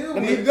ask I it. deal Let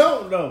with me, You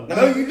don't know.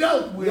 No, you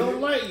don't. You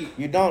don't like it.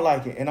 you don't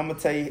like it, and I'm gonna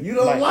tell you. You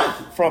don't like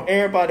it. From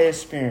everybody's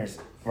experience,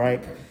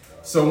 right?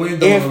 So we ain't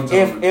doing no If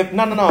Joan. if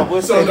no,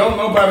 we'll So say don't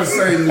nobody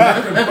say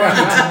nothing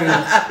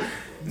funny to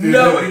me.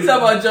 No, we talking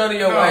about Johnny,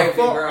 your wife,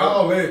 fuck bro.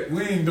 all that.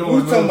 We ain't doing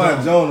Who's no talking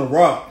about Joan. Jonah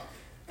Rock?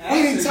 We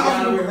ain't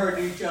talking about.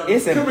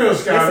 it's Come here,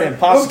 Scotty. it's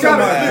impossible.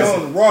 Scotty,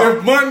 Listen, listen.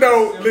 If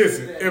Mondo,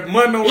 listen. If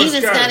Mondo and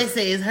Even Scotty Scotty,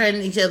 says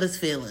hurting each other's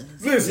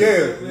feelings. listen.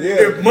 Yeah.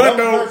 If Don't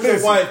Mondo, hurt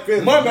your wife listen.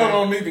 feelings, Mondo man.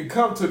 don't even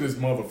come to this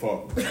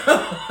motherfucker.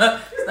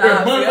 If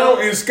Stop, Mondo yo.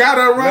 and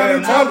Scotty around Man,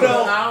 each other,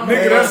 Mondo-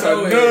 nigga, that's a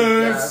Mondo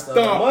is-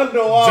 non-stop.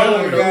 Mondo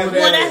always got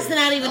Well, that's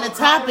not even a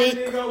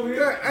topic.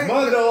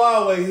 Mondo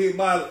always hit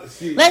my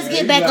shit. Let's man.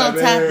 get He back like, on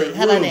man, topic.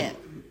 How about real. that?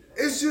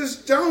 It's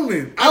just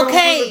joning. I Okay.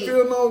 don't really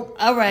feel no.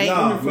 All right.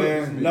 Nah,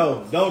 man,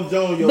 no, don't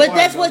join your But wife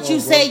that's no what more, you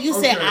bro. said. You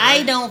said Okay, I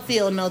man. don't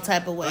feel no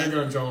type of I ain't way.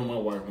 gonna join my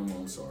wife no more.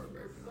 I'm sorry,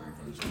 baby. I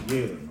ain't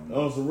gonna join. Yeah,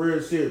 on some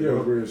real shit, Yeah,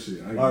 bro. real shit.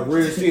 I ain't Like gonna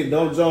real shit.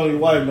 Don't join your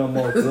wife no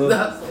more, cuz.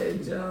 Stop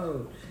saying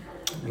Joe.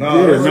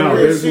 No, Yeah, that's no,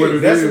 real that's shit. what it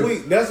That's is. what we.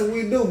 That's what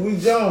we do. We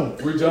Joan.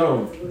 We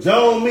Joan.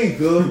 Joan me,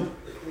 cuz.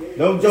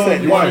 Don't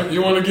Joan white.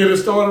 You want to get it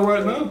started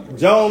right now?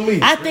 Joan me.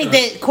 I think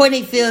that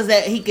Courtney feels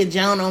that he could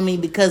Joan on me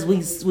because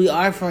we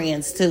are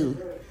friends too.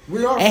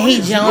 We are And he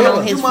friends. Joan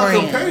on his You my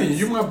friends. companion.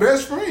 You my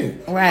best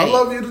friend. Right. I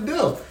love you to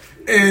death.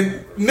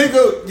 And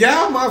nigga,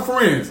 y'all my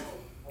friends.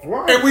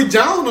 Right. And we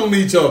Joan on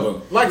each other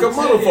like a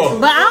motherfucker.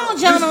 But I don't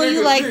Joan on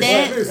you like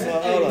that.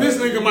 This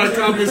nigga might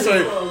come and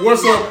say,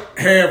 "What's up,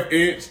 half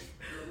inch?"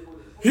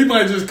 He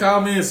might just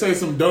call me and say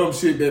some dumb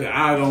shit that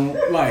I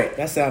don't like.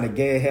 That sounded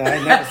gay as hell. I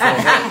ain't never said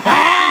that.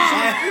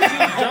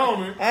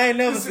 I ain't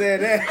never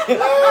said that.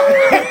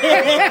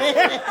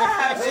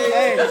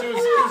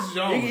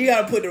 Hey, you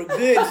gotta put the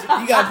good.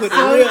 You gotta put the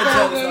real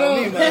jokes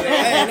on me, man. I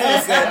ain't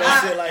never said no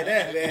shit like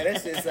that, man.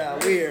 That shit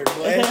sound weird,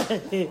 boy. So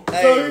he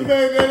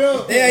made that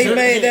up. Yeah, he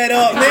made that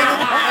up, nigga. I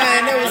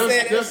ain't never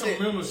said that That's shit.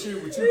 some mental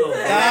shit with you though.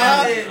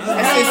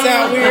 That shit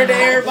sound weird to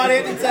everybody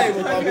at the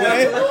table, my boy.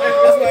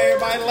 That's why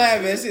everybody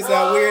laughing. That shit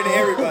sound weird to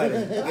everybody.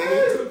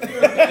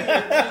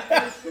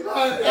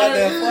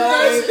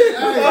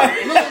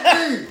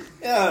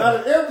 Out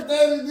of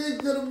everything this nigga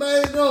could have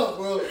made up,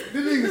 bro. This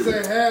nigga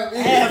said half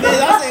inch. Yeah,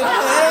 man, I say, what the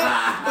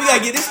hell? We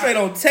gotta get this straight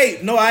on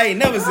tape. No, I ain't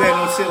never said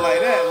no shit like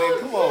that, man.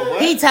 Come on, boy.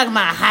 He talking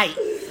about height.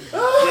 Yeah,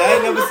 I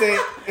ain't never said.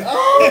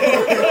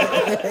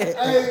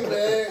 Hey,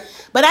 man.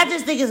 But I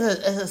just think it's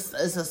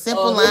a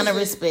simple line of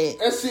respect.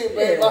 That shit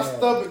made my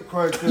stomach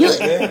crack,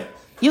 man.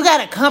 You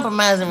gotta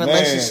compromise in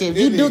relationships.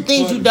 You this do nigga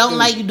things you funny don't too.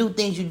 like, you do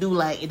things you do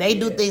like. They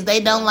do things they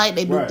don't like,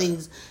 they do Right.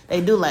 things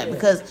they do like.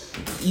 Because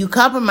you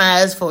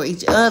compromise for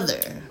each other.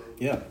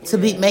 Yeah. To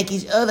make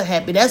each other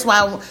happy. That's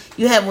why if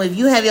you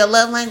have your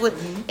love language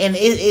and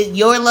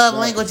your love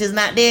language is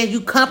not theirs,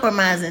 you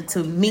compromising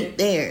to meet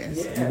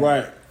theirs.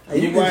 Right.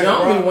 You can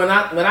Joan me when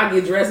I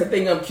get dressed and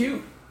think I'm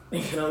cute.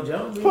 You know,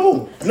 Joan me.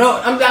 Who? No,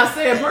 I'm not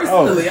saying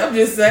personally. I'm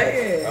just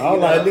saying. I'm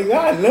like,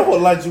 nigga, I never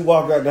let you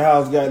walk out the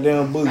house,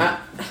 goddamn booty.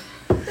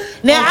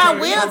 Now I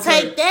will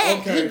take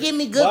that. He give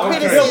me good I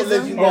never let you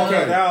criticism. walk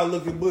out the house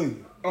looking booty.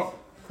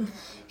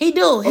 He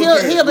do.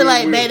 He'll be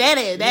like, man, that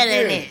ain't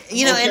it.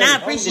 You know, and I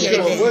appreciate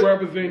We that.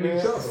 represent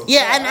each other.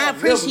 Yeah, and I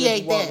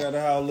appreciate Walk out that. the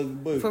house looking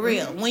booty. For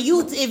real.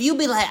 If you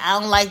be like, I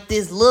don't like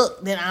this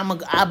look, then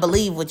I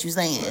believe what you're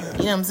saying. You know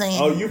what I'm saying?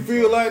 Oh, you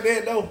feel like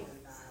that though?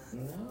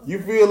 You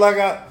feel like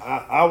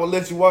I would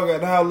let you walk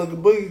out the house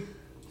looking booty?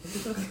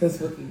 That's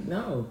Boogie.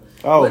 No.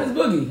 Oh. What is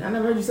Boogie? I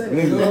never heard you say that.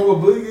 You know what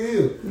boogie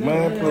is?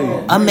 Man,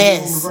 please. A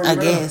mess, I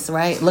guess,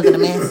 right? Look at the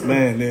mess.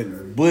 Man,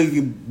 that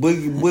boogie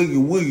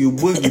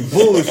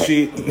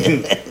bullshit.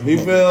 You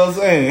feel what I'm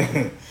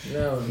saying?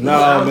 No.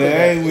 Nah,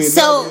 man, I ain't with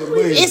So none of that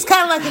boogie. it's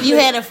kind of like if you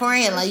had a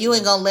friend, like you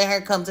ain't gonna let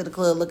her come to the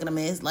club looking a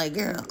mess. Like,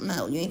 girl,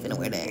 no, you ain't finna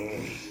wear that.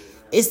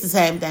 It's the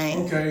same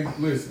thing. Okay,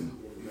 listen.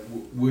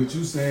 What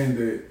you saying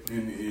that,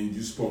 and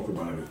you spoke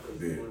about it,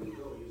 that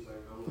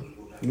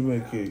You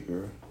make it,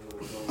 girl.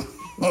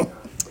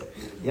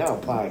 Y'all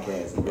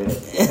podcasting, man.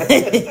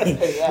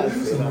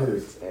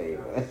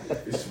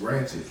 it's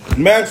ratchet.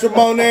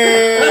 Matrimony.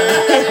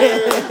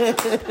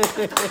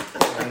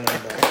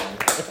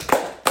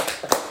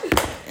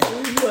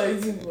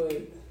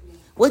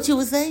 What you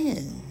was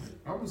saying?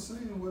 I was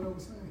saying what I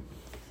was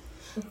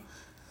saying.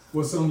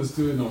 What's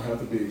understood don't have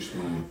to be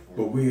explained,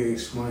 but we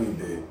explained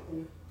that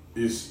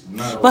it's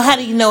not. But how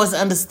do you know it's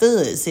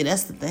understood? See,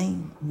 that's the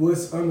thing.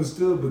 What's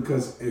understood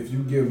because if you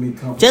give me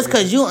confirmation, Just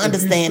 'cause you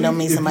understand don't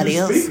mean somebody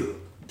else.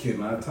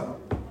 Can I talk?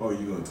 Or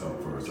you gonna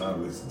talk first? I'll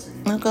listen to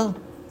you. Okay.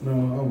 No,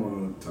 I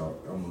want to talk.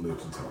 I'm gonna let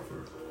you talk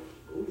first.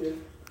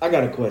 I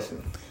got a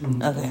question.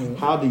 Okay.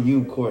 How do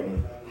you,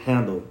 Courtney,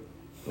 handle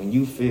when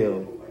you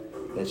feel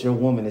that your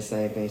woman is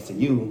saying things to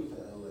you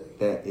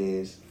that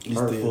is You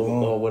still hurtful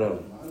going? or whatever?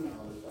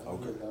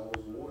 Okay.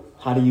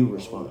 How do you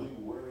respond?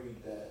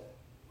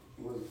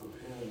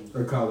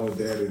 I call her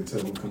daddy and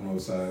tell him come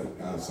outside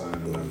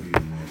and I'll be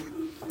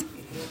in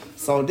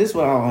So this is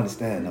what I don't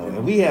understand though.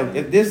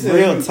 If this is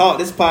real talk,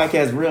 this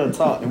podcast is real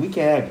talk, and we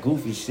can have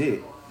goofy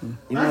shit. You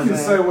know I what I'm can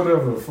say saying?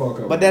 whatever the fuck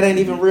I But that ain't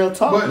even real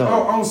talk But though.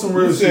 on some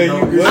real You shit, said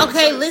though, you it's-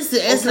 Okay, listen.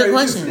 Answer the Okay,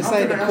 question. This I'm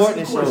ain't the gonna answer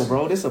Courtney the show, question.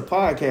 bro. This a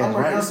podcast, I'm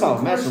gonna right? It's answer called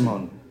the question.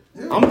 matrimony.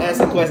 Yeah. I'm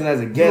asking questions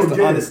as a guest You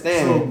to a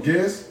understand. So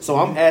guess. So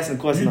I'm asking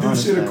questions You to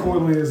do shit understand.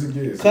 accordingly as a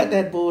guest. Cut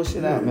that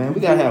bullshit out, man. We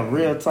gotta have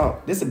real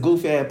talk. This is a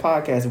goofy ass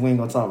podcast and we ain't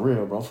gonna talk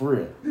real, bro. For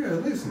real. Yeah,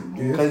 listen,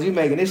 guess. Cause you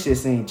making this shit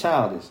seem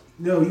childish.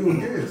 Yo, you a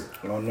guest.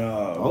 Oh no.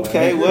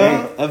 Okay, man.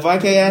 well, if I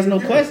can't ask no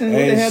questions, what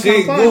the hell Ain't kind shit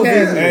of goofy.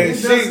 podcast is Ain't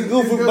this? shit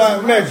goofy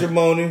about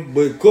matrimony,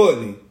 but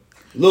Courtney,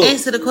 look,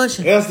 Answer the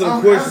question. answer the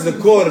I'm questions asking the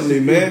accordingly,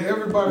 question, man.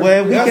 Everybody,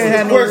 Well, we Answer can't the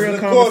have no questions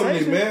real accordingly,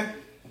 conversation. man.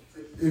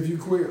 if you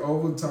quit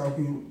over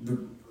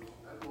talking,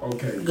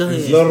 okay. Go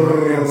ahead.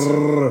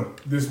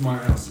 This is my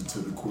answer to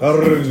the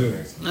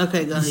question.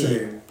 Okay, go You ahead.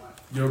 said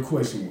your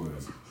question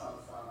was,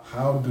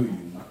 how do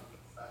you?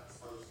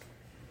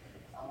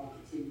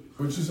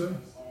 What you say?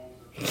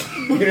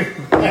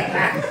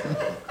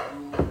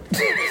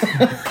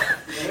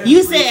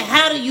 You said,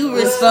 how do you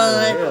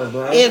respond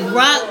if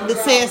Rock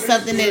says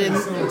something that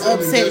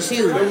upsets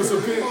you?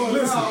 Listen,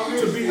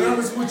 to be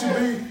honest with you,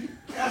 B,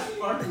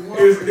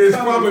 it's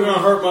probably gonna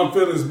hurt my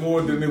feelings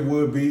more than it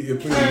would be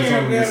if it was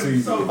on the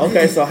season.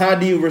 Okay, so how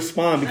do you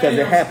respond? Because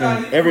it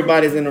happened.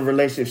 Everybody's in a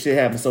relationship. Shit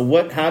happens.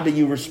 So how do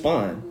you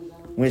respond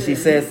when she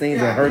says things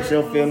that hurt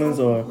your feelings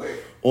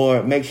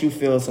or makes you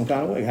feel some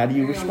kind of way? How do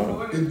you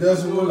respond? It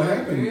doesn't really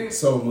happen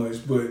so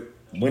much, but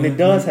when it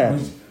does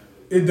happen.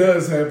 It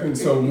does happen.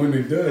 So when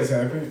it does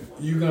happen,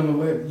 you're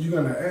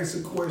gonna ask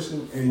a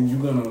question and you're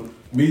gonna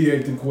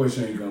mediate the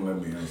question and you're gonna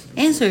let me answer it.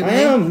 Answer it, I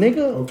man. am, nigga.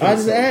 Okay, I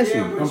just so- asked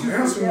you. I'm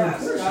answering the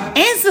question.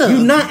 Answer.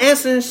 You not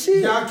answering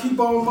shit. Y'all keep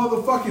on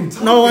motherfucking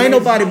talking. No, ain't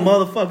nobody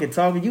motherfucking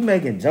talking. You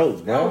making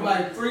jokes, bro.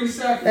 Like 3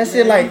 seconds. That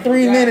shit like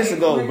 3 minutes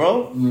ago,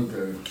 bro.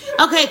 Okay.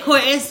 Okay,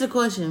 Court, answer the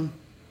question.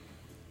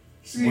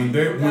 When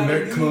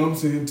that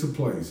comes into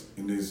place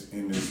in this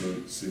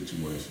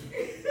situation,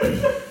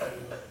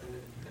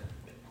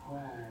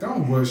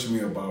 don't rush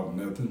me about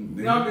nothing.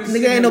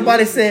 Nigga, ain't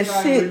nobody said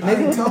shit, I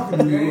ain't nigga. talking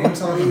to you. I'm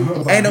talking to her.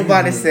 About Ain't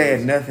nobody you.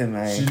 said nothing,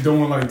 man. She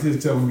doing like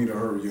this, telling me to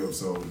hurry up,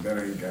 so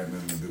that ain't got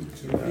nothing to do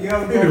with you. You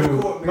ever go to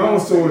Anyway, court, long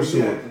nigga, story say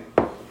short.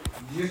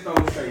 just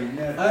don't say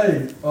nothing.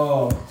 Hey,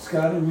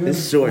 Scotty,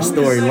 This short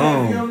story If you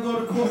long. ever go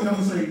to court,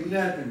 don't say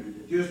nothing.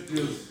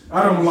 Just.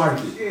 I don't like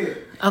it.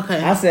 Yeah.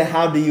 Okay. I said,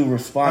 how do you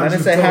respond? I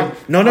didn't just say how. told-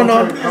 No. Okay,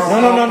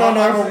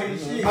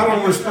 No. I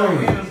don't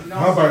respond.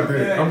 How about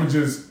that? I'm gonna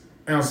just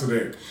answer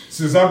that.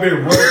 Since I've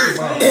been rushed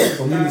about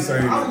for me to say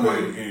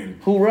anything, and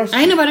Who rushed?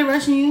 Ain't nobody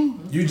rushing you.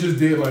 you just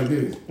did like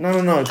this.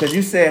 No. Because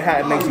you said how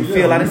it makes you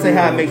feel. I didn't say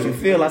how it makes you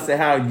feel. I said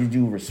how do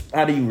you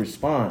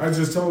respond? I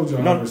just told you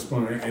No. I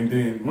respond, and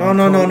then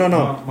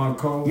No. My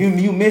code.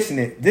 You missing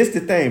it. This the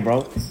thing,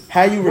 bro.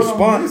 How you What I'm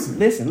respond.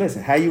 missing?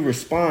 Listen. How you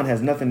respond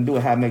has nothing to do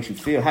with how it makes you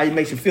feel. How it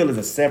makes you feel is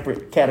a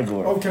separate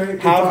category. Okay,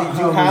 How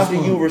how do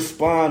you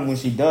respond when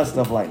she does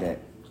stuff like that?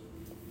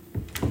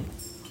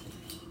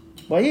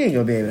 Well, you ain't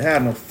gonna be able to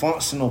have no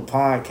functional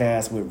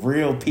podcast with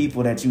real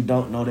people that you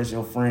don't know that's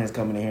your friends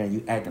coming in here and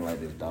you acting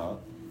like this, dog.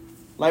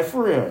 Like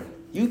for real.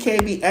 You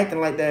can't be acting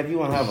like that if you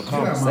wanna have a Get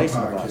out my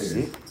conversation about podcast.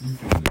 shit.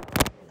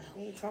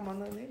 We ain't talking about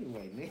nothing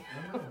anyway,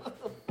 nigga.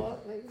 What the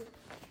fuck, nigga?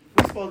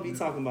 We're supposed to be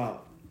talking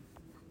about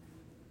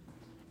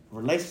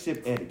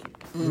relationship etiquette.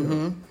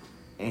 Mm-hmm.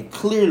 And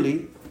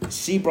clearly,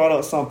 she brought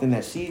up something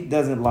that she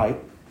doesn't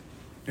like.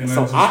 And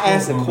So just I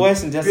asked spoke a on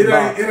question it. just It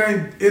about-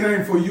 It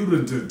ain't for you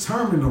to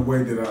determine the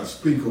way that I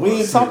speak. Or We I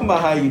ain't say talking it.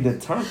 about how you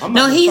determine. I'm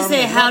No, not he determining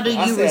said, how do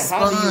nothing. I you said,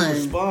 How do you respond?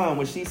 respond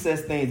when she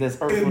says things that's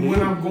hurtful And to when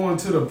you? I'm going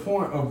to the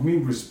point of me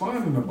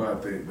responding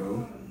about that,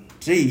 though,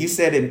 Gee, you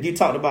said it. You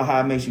talked about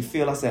how it makes you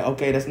feel. I said,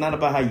 okay, that's not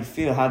about how you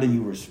feel. How do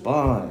you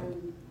respond?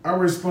 I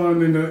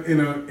respond in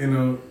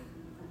an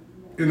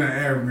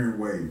arrogant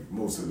way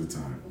most of the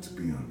time. To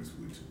be honest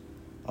with you,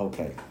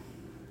 Okay.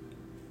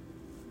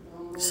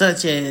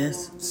 Such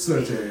as.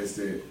 such as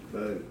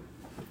that,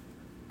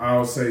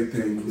 I'll say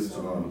things.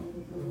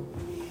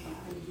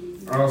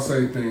 I'll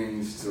say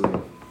things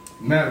to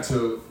not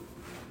to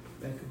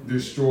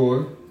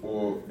destroy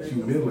or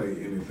humiliate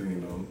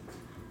anything. Though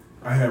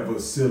I have a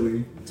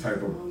silly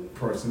type of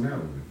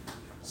personality,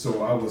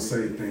 so I would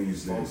say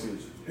things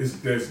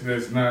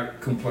that's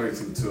not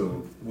complacent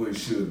to what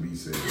should be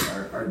said.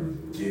 I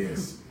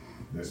guess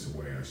that's the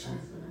way I should.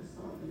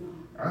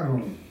 I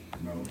don't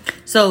know.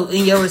 So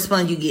in your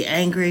response, you get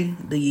angry?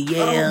 Do you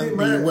I yell? don't Do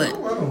get you mad. what?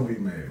 No, I don't be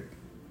mad.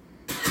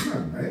 I'm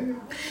not mad.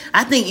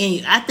 I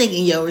think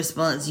in your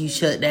response, you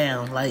shut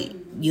down. Like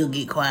you'll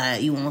get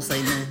quiet. You won't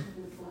say nothing.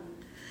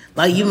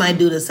 Like you might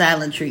do the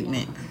silent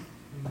treatment.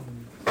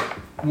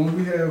 When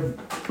we have,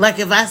 Like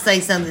if I say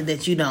something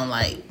that you don't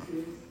like,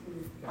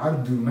 I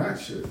do not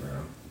shut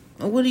down.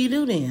 well, what do you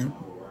do then?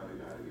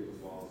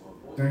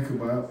 Think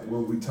about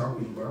what we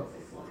talking about.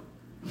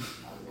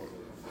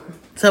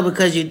 So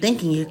because you're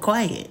thinking, you're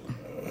quiet.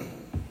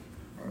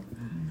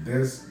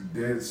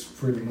 That's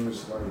pretty much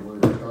like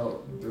what I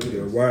thought.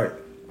 Yeah, right.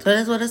 So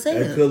that's what I Hey,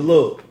 said. cause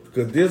look,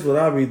 cause this what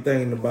I be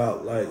thinking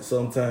about, like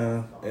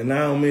sometimes, and I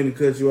don't mean to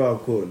cut you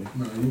off, Courtney.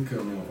 No, you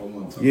cut me off. I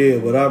want to talk. Yeah,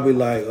 but I be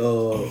like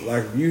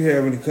if you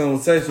having a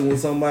conversation with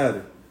somebody,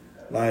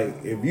 like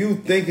if you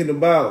thinking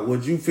about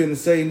what you finna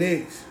say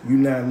next, you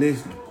not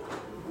listening.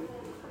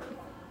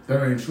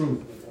 That ain't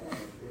true.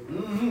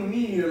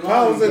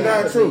 How is it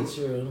not true?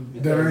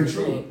 That ain't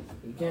true.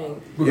 You can't.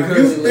 If you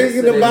Because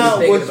thinking about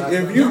what,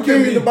 if you can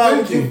be thinking about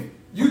what you, thinking.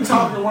 You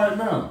talking right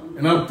now,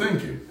 and I'm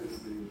thinking.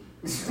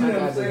 I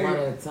got to one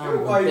at a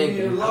time. I'm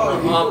thinking. I'm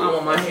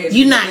on my head.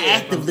 You're not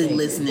actively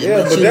listening.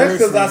 yeah, but you're that's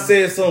because I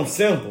listening. said something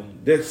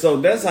simple.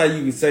 So that's how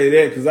you can say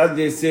that, because I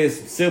just said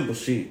some simple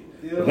shit.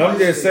 And I'm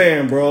just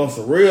saying, bro,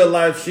 some real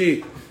life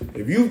shit.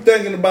 If you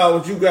thinking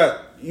about what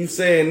you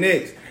saying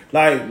next,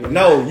 like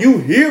no, you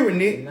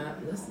hearing it.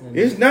 Not listening.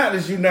 It's not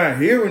that you not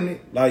hearing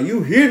it. Like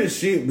you hear the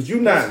shit, but you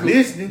not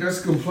listening.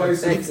 That's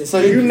complacent. So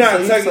you not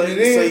so taking it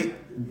in?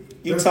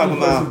 You That's talking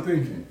about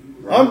complacent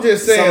thinking. I'm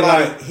just saying,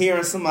 somebody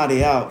hearing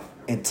somebody out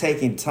and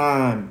taking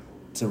time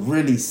to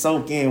really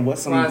soak in what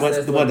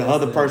Process the what they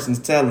other said. person's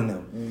telling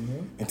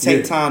them, and take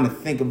Yeah. time to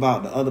think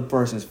about the other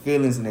person's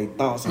feelings and their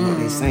thoughts and what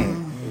they're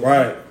saying.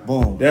 Right.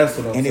 Boom. That's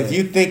what I'm and saying. if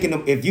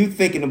you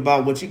thinking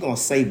about what you're gonna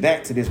say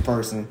back to this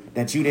person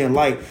that you didn't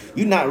like,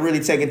 you're not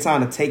really taking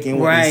time to take in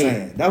what Right. they're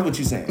saying. That's what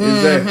you're saying.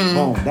 Exactly.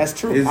 Boom. That's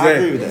true. I Exactly.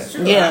 agree with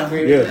that. Yeah, I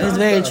agree with Yeah. that. it's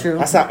very true.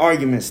 That's how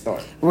arguments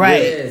start.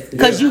 Right, Yes.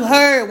 because you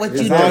heard what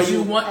you all did,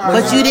 you want,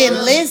 but you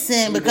didn't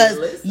listen You because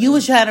didn't listen. you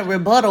was trying to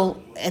rebuttal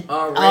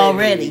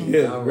already.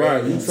 Yeah,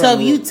 right. So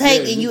if you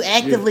take yeah, and you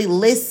actively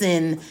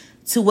listen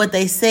to what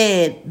they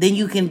said, then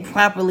you can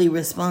properly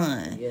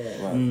respond. Yeah.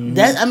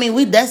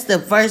 That's the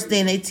first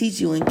thing they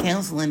teach you in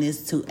counseling is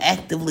to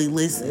actively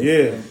listen.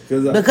 Yeah,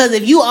 Because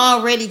if you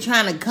already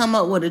trying to come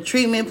up with a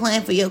treatment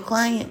plan for your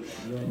client,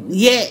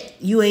 yet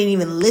you ain't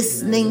even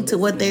listening to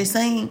what they're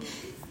saying,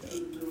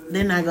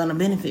 they're not gonna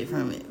benefit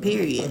from it.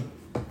 Period.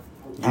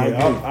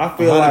 I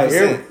feel like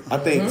 100%. I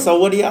think so.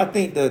 What do y'all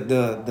think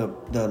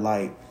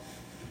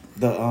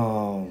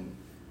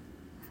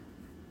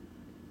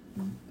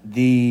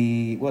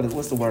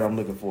what's the word I'm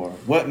looking for?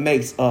 What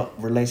makes up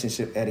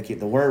relationship etiquette?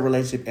 The word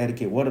relationship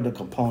etiquette. What are the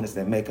components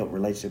that make up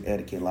relationship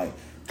etiquette? Like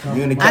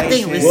communication. I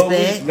think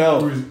respect.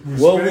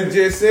 What we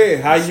just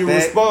said, how you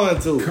Respect.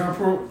 respond to it.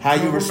 How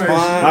you respond.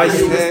 How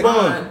you Respect.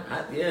 respond.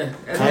 Yeah.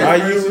 How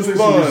you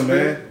respond,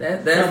 man.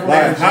 That's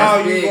Like how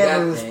that's you big, I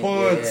gonna think.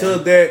 respond Yeah. to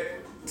that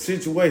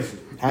situation.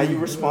 How you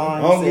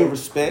respond. I don't You say give-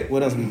 respect.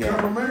 What else we got?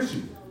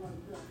 Confirmation.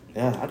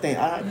 Yeah, I think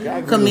I agree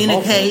with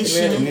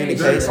Communication. both of them. That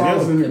Communication.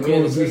 falls in the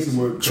Communication. coexistence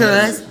with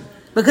Trust.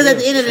 Because at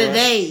the end of the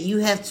day, you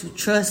have to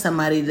trust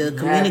somebody to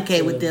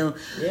communicate with them.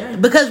 Yeah.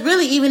 Because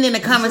really, even in a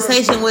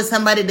conversation with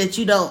somebody that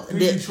you don't, Who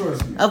you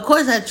trust me? of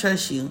course I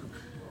trust you.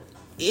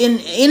 In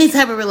any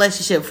type of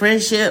relationship,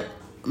 friendship,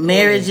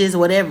 marriages,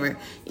 whatever,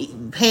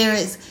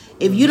 parents,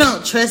 if you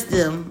don't trust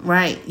them,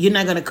 right, you're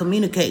not going to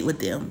communicate with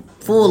them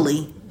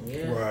fully.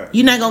 Right.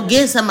 You're not going to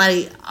give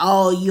somebody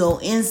all your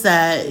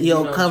inside,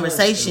 your don't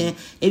conversation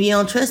if you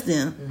don't trust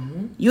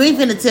them. You ain't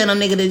finna tell no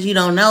nigga that you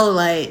don't know,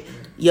 like,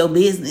 your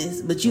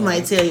business, but you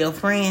might tell your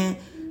friend.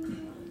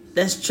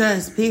 That's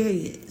trust,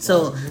 period.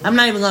 So I'm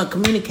not even going to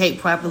communicate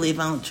properly if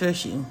I don't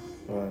trust you.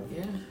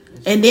 Yeah.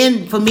 And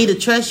then for me to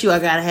trust you, I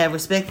gotta have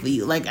respect for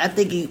you. Like I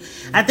think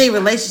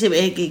relationship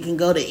etiquette can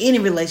go to any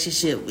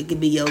relationship. It could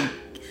be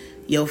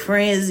your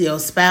friends, your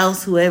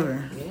spouse,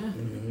 whoever.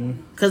 Yeah.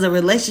 Because a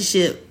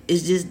relationship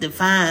is just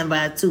defined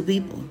by two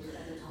people,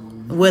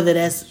 whether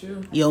that's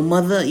your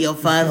mother, your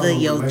father,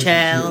 your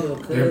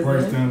child. That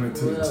breaks down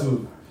into the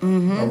two.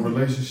 A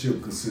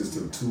relationship consists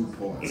of two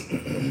parts.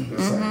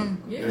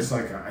 It's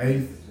like an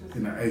eighth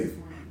and an eighth.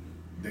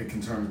 They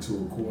can turn into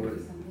a quarter,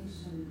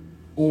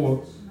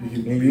 or it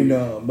can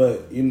And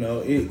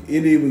be.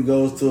 it even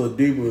goes to a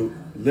deeper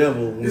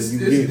level when It's you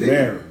get deep.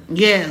 married.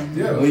 Yeah.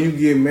 Yeah. When you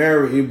get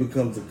married, it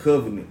becomes a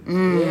covenant.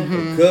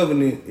 A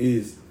covenant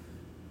is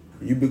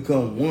you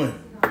become one.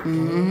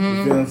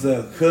 You feel what I'm saying?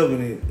 A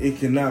covenant, it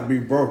cannot be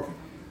broken.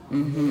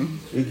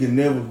 It can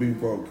never be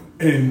broken.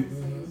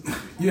 And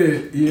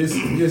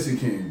yes, it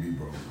can be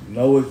broken.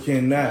 No, it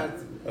cannot.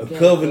 A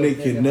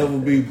covenant can never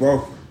be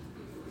broken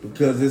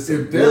because it's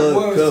a If that blood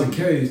was covenant.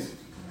 the case,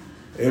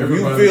 If you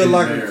everybody feel be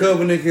like married. a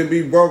covenant can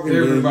be broken,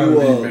 then Everybody you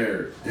be are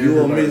married. you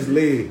are Everybody.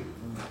 misled.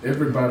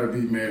 everybody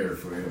be married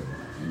forever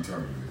in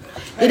terms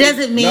of It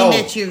doesn't mean No.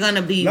 that you're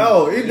gonna be.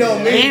 No, it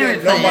don't mean that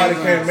Married nobody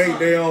forever. can make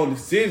their own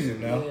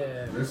decision now.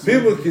 it.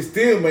 People can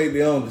still make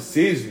their own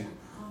decision.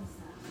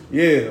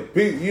 Yeah,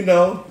 hey, you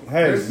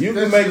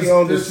can make your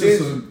own That's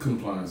decision. just a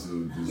compliance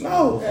of just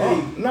No,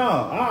 no,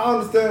 I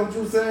understand what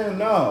you're saying.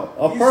 No,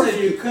 a You person,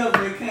 said your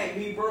covenant can't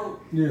be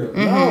broke. Yeah.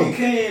 no, It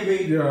can be.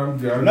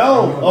 Yeah.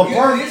 no, a You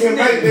person can listen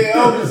make their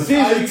own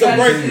decision All you to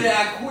gotta break say it.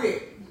 that I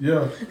quit.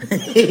 Yeah.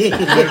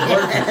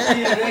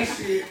 Yeah, that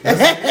shit.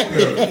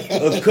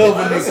 A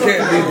covenant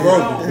can't be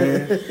broken,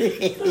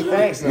 man.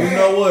 Thanks, You man.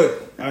 know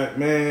what,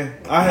 man?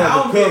 I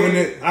have a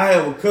covenant. I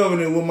have a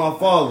covenant with my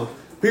father.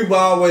 People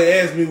always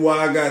ask me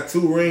why I got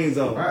 2 rings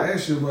on. I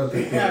asked you about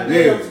that.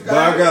 Yeah, but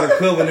I got a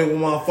covenant with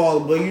my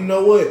father. But you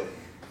know what?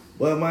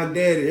 Well, my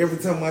daddy, every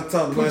time I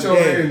talk to my Put your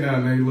daddy, hand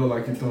down there. You look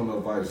like you're throwing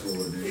up ice for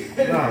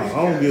it. nah, I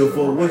don't give a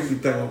fuck what you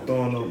think I'm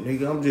throwing up,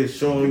 nigga. I'm just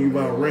showing you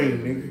my ring,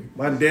 nigga.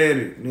 My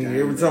daddy, nigga,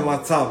 every time I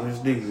talk to this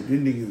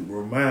nigga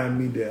remind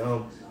me that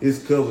I'm his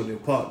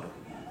covenant partner.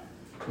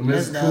 And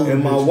that's That's cool. dope.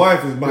 And my that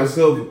wife is my that's-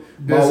 covenant.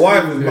 My that's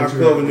wife cool is that my you have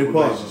a covenant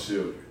partner.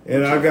 relationship.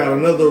 And I got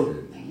another.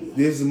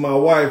 This is my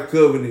wife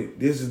covenant.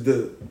 This is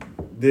the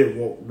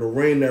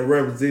ring that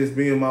represents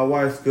me and my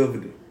wife's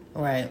covenant.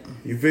 Right.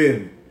 You feel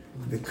me?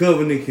 The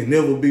covenant can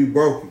never be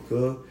broken,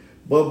 cuz.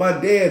 But my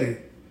daddy,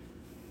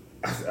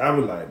 I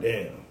be like,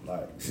 damn,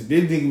 like this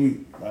nigga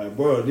be like,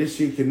 bro, this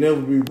shit can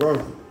never be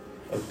broken.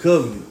 A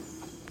covenant.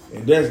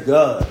 And that's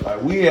God.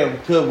 Like we have a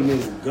covenant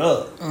with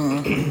God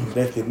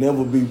that can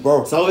never be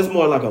broken. So it's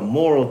more like a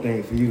moral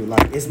thing for you.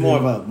 Like it's more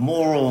of a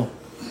moral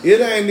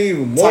It ain't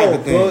even Type moral,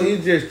 of thing. cuz.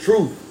 It's just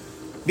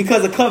truth.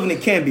 because a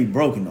covenant can't be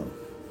broken though.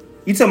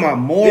 You talking about It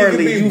can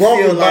morally? be You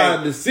broken feel by a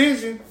like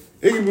decision.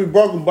 It can be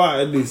broken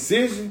by a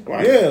decision.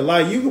 Right. Yeah,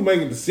 like you can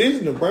make a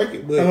decision to break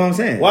it, but That's what I'm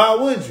saying. why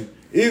would you?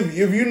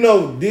 if you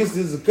know this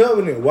is a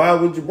covenant, why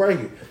would you break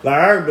it? Like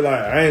I'd be like,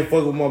 I ain't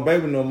fucking with my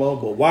baby no more,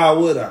 but why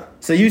would I?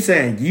 So you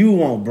saying you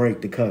won't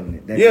break the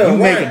covenant? That Yeah, you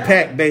make right. a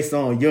pact based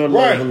on your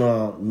Right. level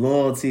of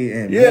loyalty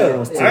and Yeah,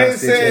 morals to I ain't the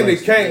saying it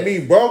situation. can't be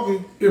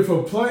broken. If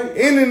a plate,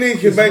 Any nigga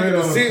can It's make made a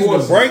out of decision to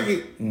porcelain. break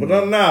it, but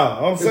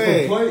I'm if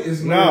saying a plate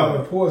is made out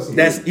no. of porcelain,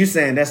 That's you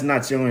saying that's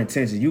not your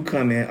intention. You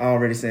come in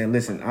already saying,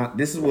 "Listen,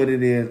 this is what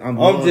it is. I'm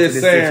I'm just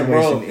saying,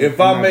 bro.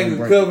 If I make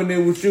a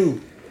covenant with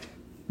you,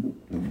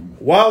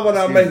 why would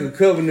I make a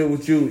covenant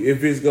with you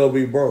if it's gonna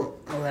be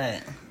broke?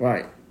 Right.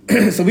 right."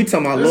 So we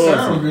talking about That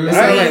sound loyalty. good. That I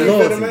sound ain't like even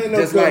loyalty, finna make no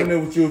just like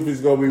covenant with you if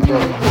it's gonna be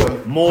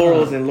broke.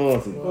 morals and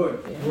loyalty.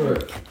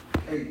 What?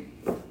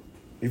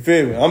 You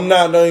feel me? I'm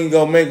not even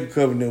gonna make a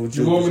covenant with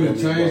you. You want me if to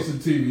it's gonna be change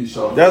broke. the TV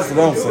show? That's what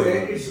I'm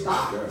saying.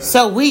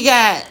 So we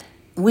got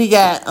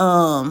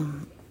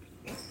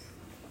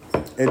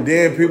And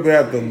then people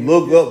have to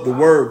look up the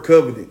word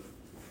covenant.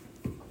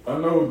 I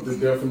know the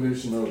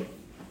definition of.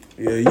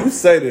 Yeah, you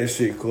say that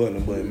shit,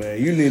 Courtney, but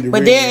man, you need to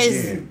but read it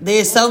again.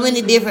 there's so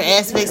many different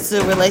aspects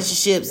to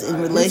relationships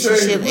and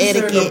relationship we saying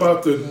etiquette.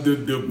 about the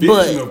division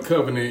But- of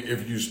covenant.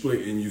 If you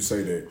split and you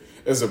say that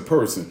as a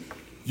person,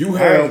 you I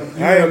have ain't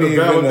the even,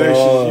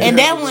 validation. And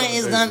that one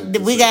is gonna.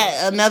 We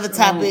got another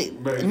topic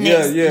Yeah,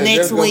 next that's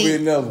next gonna be week.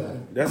 another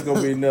one. That's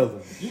gonna be another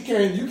one. You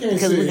can't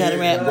 'Cause sit we gotta here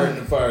wrap and up.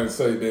 rectify and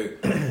say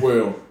that.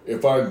 Well,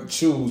 if I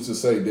choose to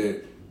say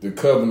that the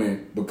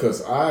covenant,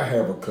 because I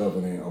have a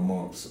covenant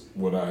amongst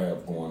what I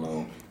have going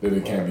on, that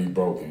it can't be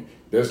broken.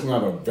 That's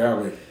not a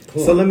valid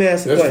point. So let me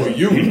ask you a That's question. for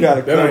you. You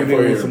gotta That come ain't in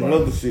for with some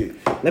everybody. other shit.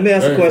 Let me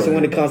ask you a Ain't question for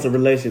when it you. comes to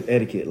relationship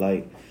etiquette.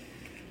 Like,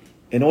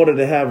 in order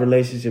to have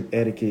relationship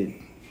etiquette,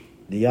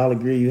 do y'all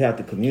agree you have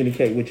to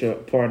communicate with your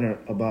partner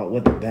about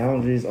what the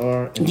boundaries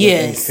are? And what they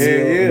Yes. feel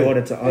Hell yeah. In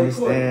order to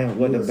understand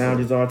what the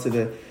boundaries are to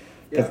the.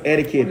 Because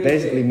etiquette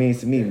basically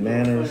means to me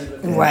manners.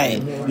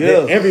 Right.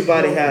 Yeah.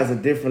 Everybody has a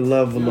different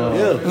level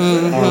of.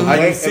 How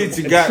you sit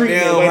your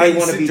goddamn, how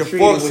you sit your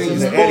forks and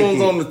your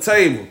spoons on the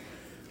table.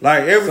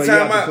 Like every So you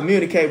time have to I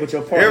communicate with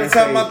your partner. every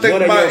time I think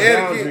what about are your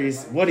etiquette-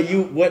 boundaries?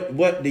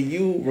 What do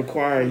you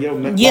require your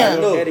Yeah.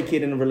 your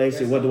etiquette in a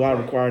relationship? What do I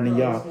require? And then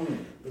y'all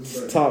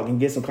talk and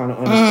get some kind of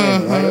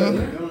understanding, right? You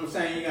know what I'm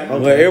saying? You gotta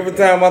But every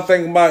time I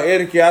think about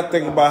etiquette, I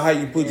think about how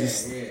you put your.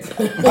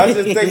 I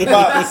just think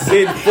about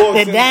sitting forks The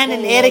and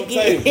dining spoons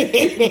on the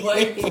table.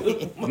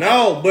 etiquette.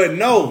 No,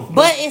 no.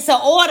 But it's an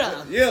order.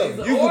 Yeah,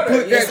 It's you order. can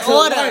put that It's to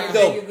order. life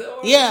though. You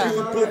Yeah.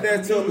 can put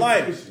that to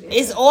life.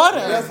 It's order.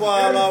 That's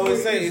why I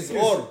always say it's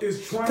order.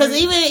 It's trying. Because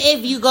even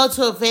if you go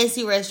to a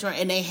fancy restaurant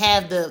and they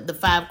have the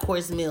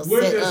 5-course meal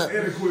What set is up,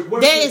 etiquette?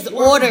 What's there the- is what's the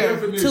order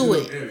definition to of it.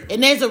 etiquette?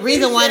 And there's a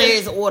reason why there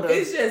is order.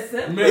 It's just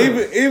simple.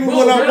 Man. Even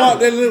when I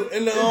walked in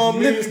the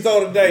liquor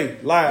store today,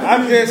 like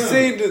I just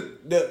seen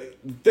the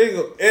thing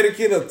of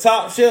etiquette of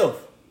Top Shelf.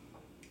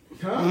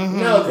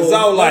 No, Cause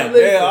I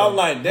was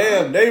like,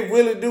 damn, they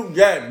really do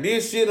got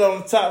this shit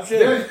on the top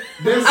shelf.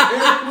 That's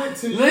etiquette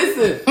to you.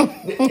 Listen,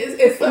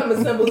 it's something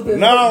as simple as this.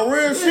 No,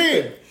 real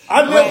shit.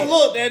 I never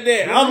looked at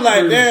that. I'm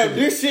like, damn,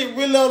 this shit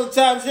really on the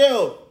top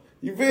shelf.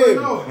 You But feel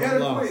no, me?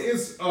 etiquette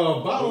is a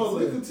bottle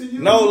of liquor to you.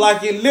 No,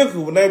 like in liquor,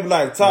 when they be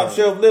like top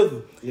shelf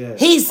liquor. Yeah.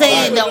 He's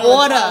saying the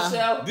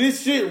order.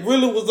 This shit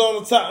really was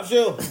on the top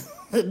shelf.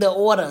 The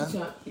order.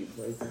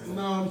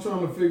 No, I'm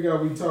trying to figure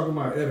out. We talking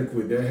about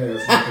etiquette. That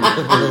has something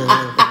to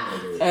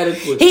do with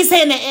Adequate. He's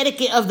saying the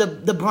etiquette of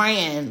the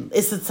brand.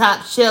 It's the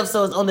top shelf,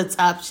 so it's on the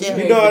top shelf.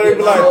 You know how they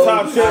be like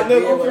top shelf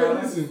liquor?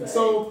 Okay, listen.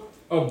 So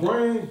a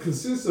brand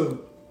consists of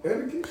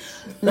etiquette.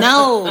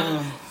 No,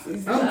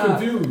 I'm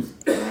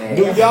confused.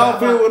 Do y'all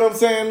feel what I'm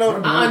saying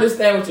though? I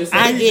understand what you're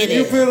saying. I get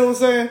You it. feel what I'm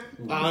saying?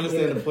 I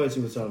understand the point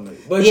you were talking about.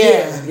 But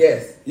Yeah.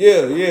 yes.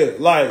 Yeah,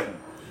 like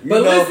you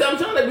But know, listen, I'm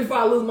trying to before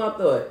I lose my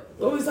thought.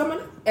 What was we talking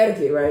about?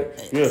 Etiquette,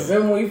 right? Yeah.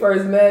 Remember when we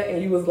first met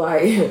and you was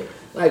like,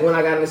 like when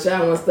I got in the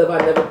shower and stuff, I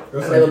never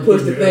That's never you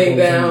pushed put the your thing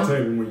elbows on the down.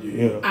 table when you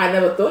Yeah. I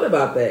never thought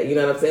about that. You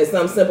know what I'm saying?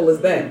 Something simple as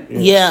that. I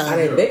Yeah.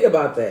 didn't think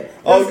about that.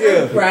 Oh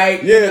yeah,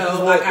 Right, Yeah, you know, 'cause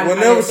like, I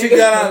whenever didn't she think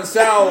got of- out of the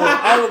shower,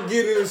 I would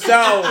get in the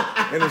shower,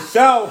 and the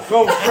shower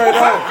comes straight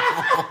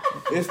on.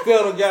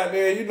 Instead of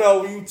goddamn, you know,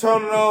 when you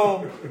turn it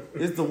on,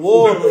 it's the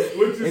water,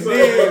 What you and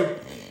say? then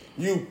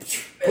you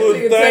put the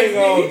Nigga thing text me-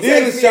 on, he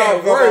then the text me shower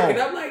at work, and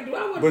come on. I'm like, do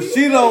I want But to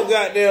she don't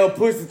goddamn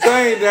push the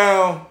thing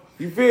down.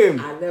 You feel me?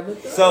 I never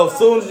thought So as about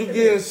soon as that. you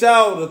get in the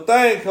shower, the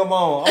thing come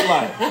on. I'm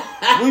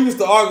like, we used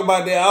to argue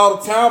about that all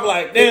the time. I'm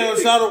like, damn,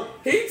 shower.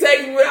 He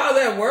takes me when I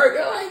was at work.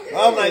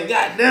 I'm like,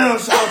 goddamn,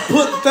 shower,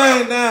 put the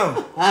thing down.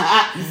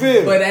 You feel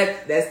me? But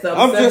that's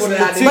something I'm simple just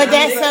that I didn't But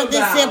that's think something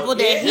about. simple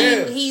that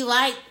Yeah. he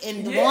liked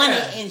and Yeah.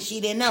 wanted, and she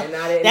didn't know. And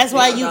I didn't That's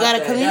why think you about gotta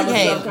that. That was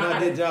communicate. some Now,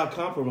 did y'all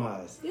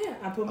compromise? Yeah,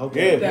 I put my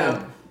Okay. foot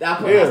down. I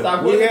put I Yeah,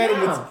 start we putting had it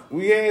down. to.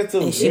 We had to.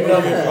 And she You put know,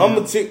 it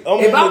I'm a chick.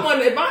 If I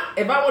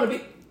want to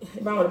be,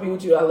 If I want to be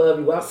with you, I love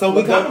you. So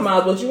we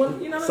compromise what you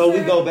want. You know what So I'm we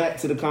saying? go back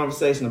to the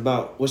conversation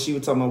about what she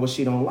was talking about, what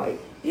she don't like.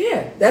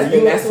 Yeah, that's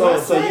what I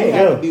So say. you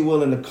have to be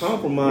willing to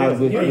compromise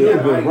with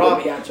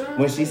Rock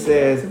when she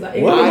says,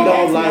 "Well, I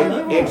don't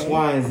like X,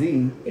 Y, and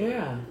Z."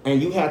 Yeah.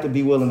 And you have to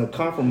be willing to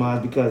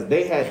compromise because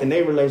they had in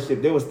their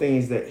relationship there was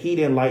things that he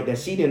didn't like that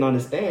she didn't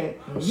understand.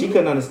 She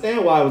couldn't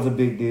understand why it was a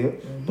big deal,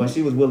 but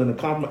she was willing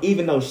to compromise,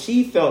 even though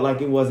she felt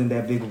like it wasn't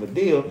that big of a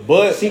deal.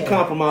 But she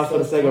compromised for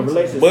the sake of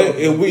relationship. But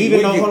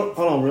So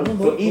hold on, real.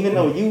 So even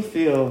though you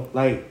feel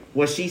like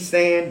what she's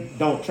saying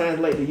don't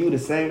translate to you the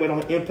same way,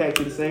 don't impact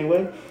you the same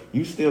way,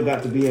 you still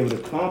got to be able to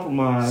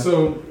compromise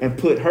and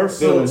put her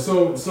feelings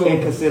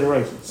in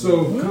consideration.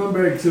 So come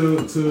back to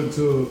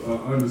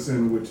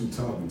understanding what you're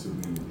talking to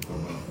me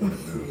about.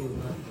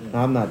 No,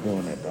 I'm not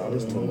doing that, dog.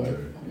 It's too late.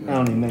 I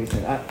don't even make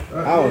sense.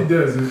 It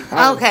doesn't.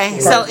 Okay,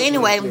 so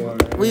anyway,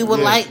 we would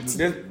like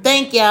to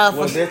thank y'all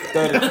for.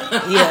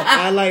 Yeah,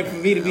 I like for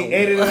me to be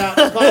edited out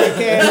the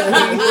podcast.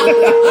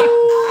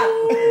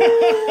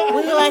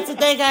 We would like to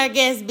thank our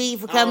guest B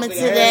for coming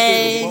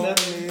today,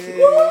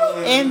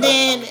 and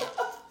then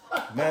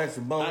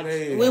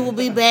we will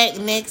be back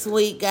next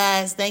week,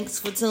 guys. Thanks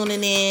for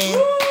tuning in.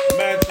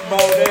 Match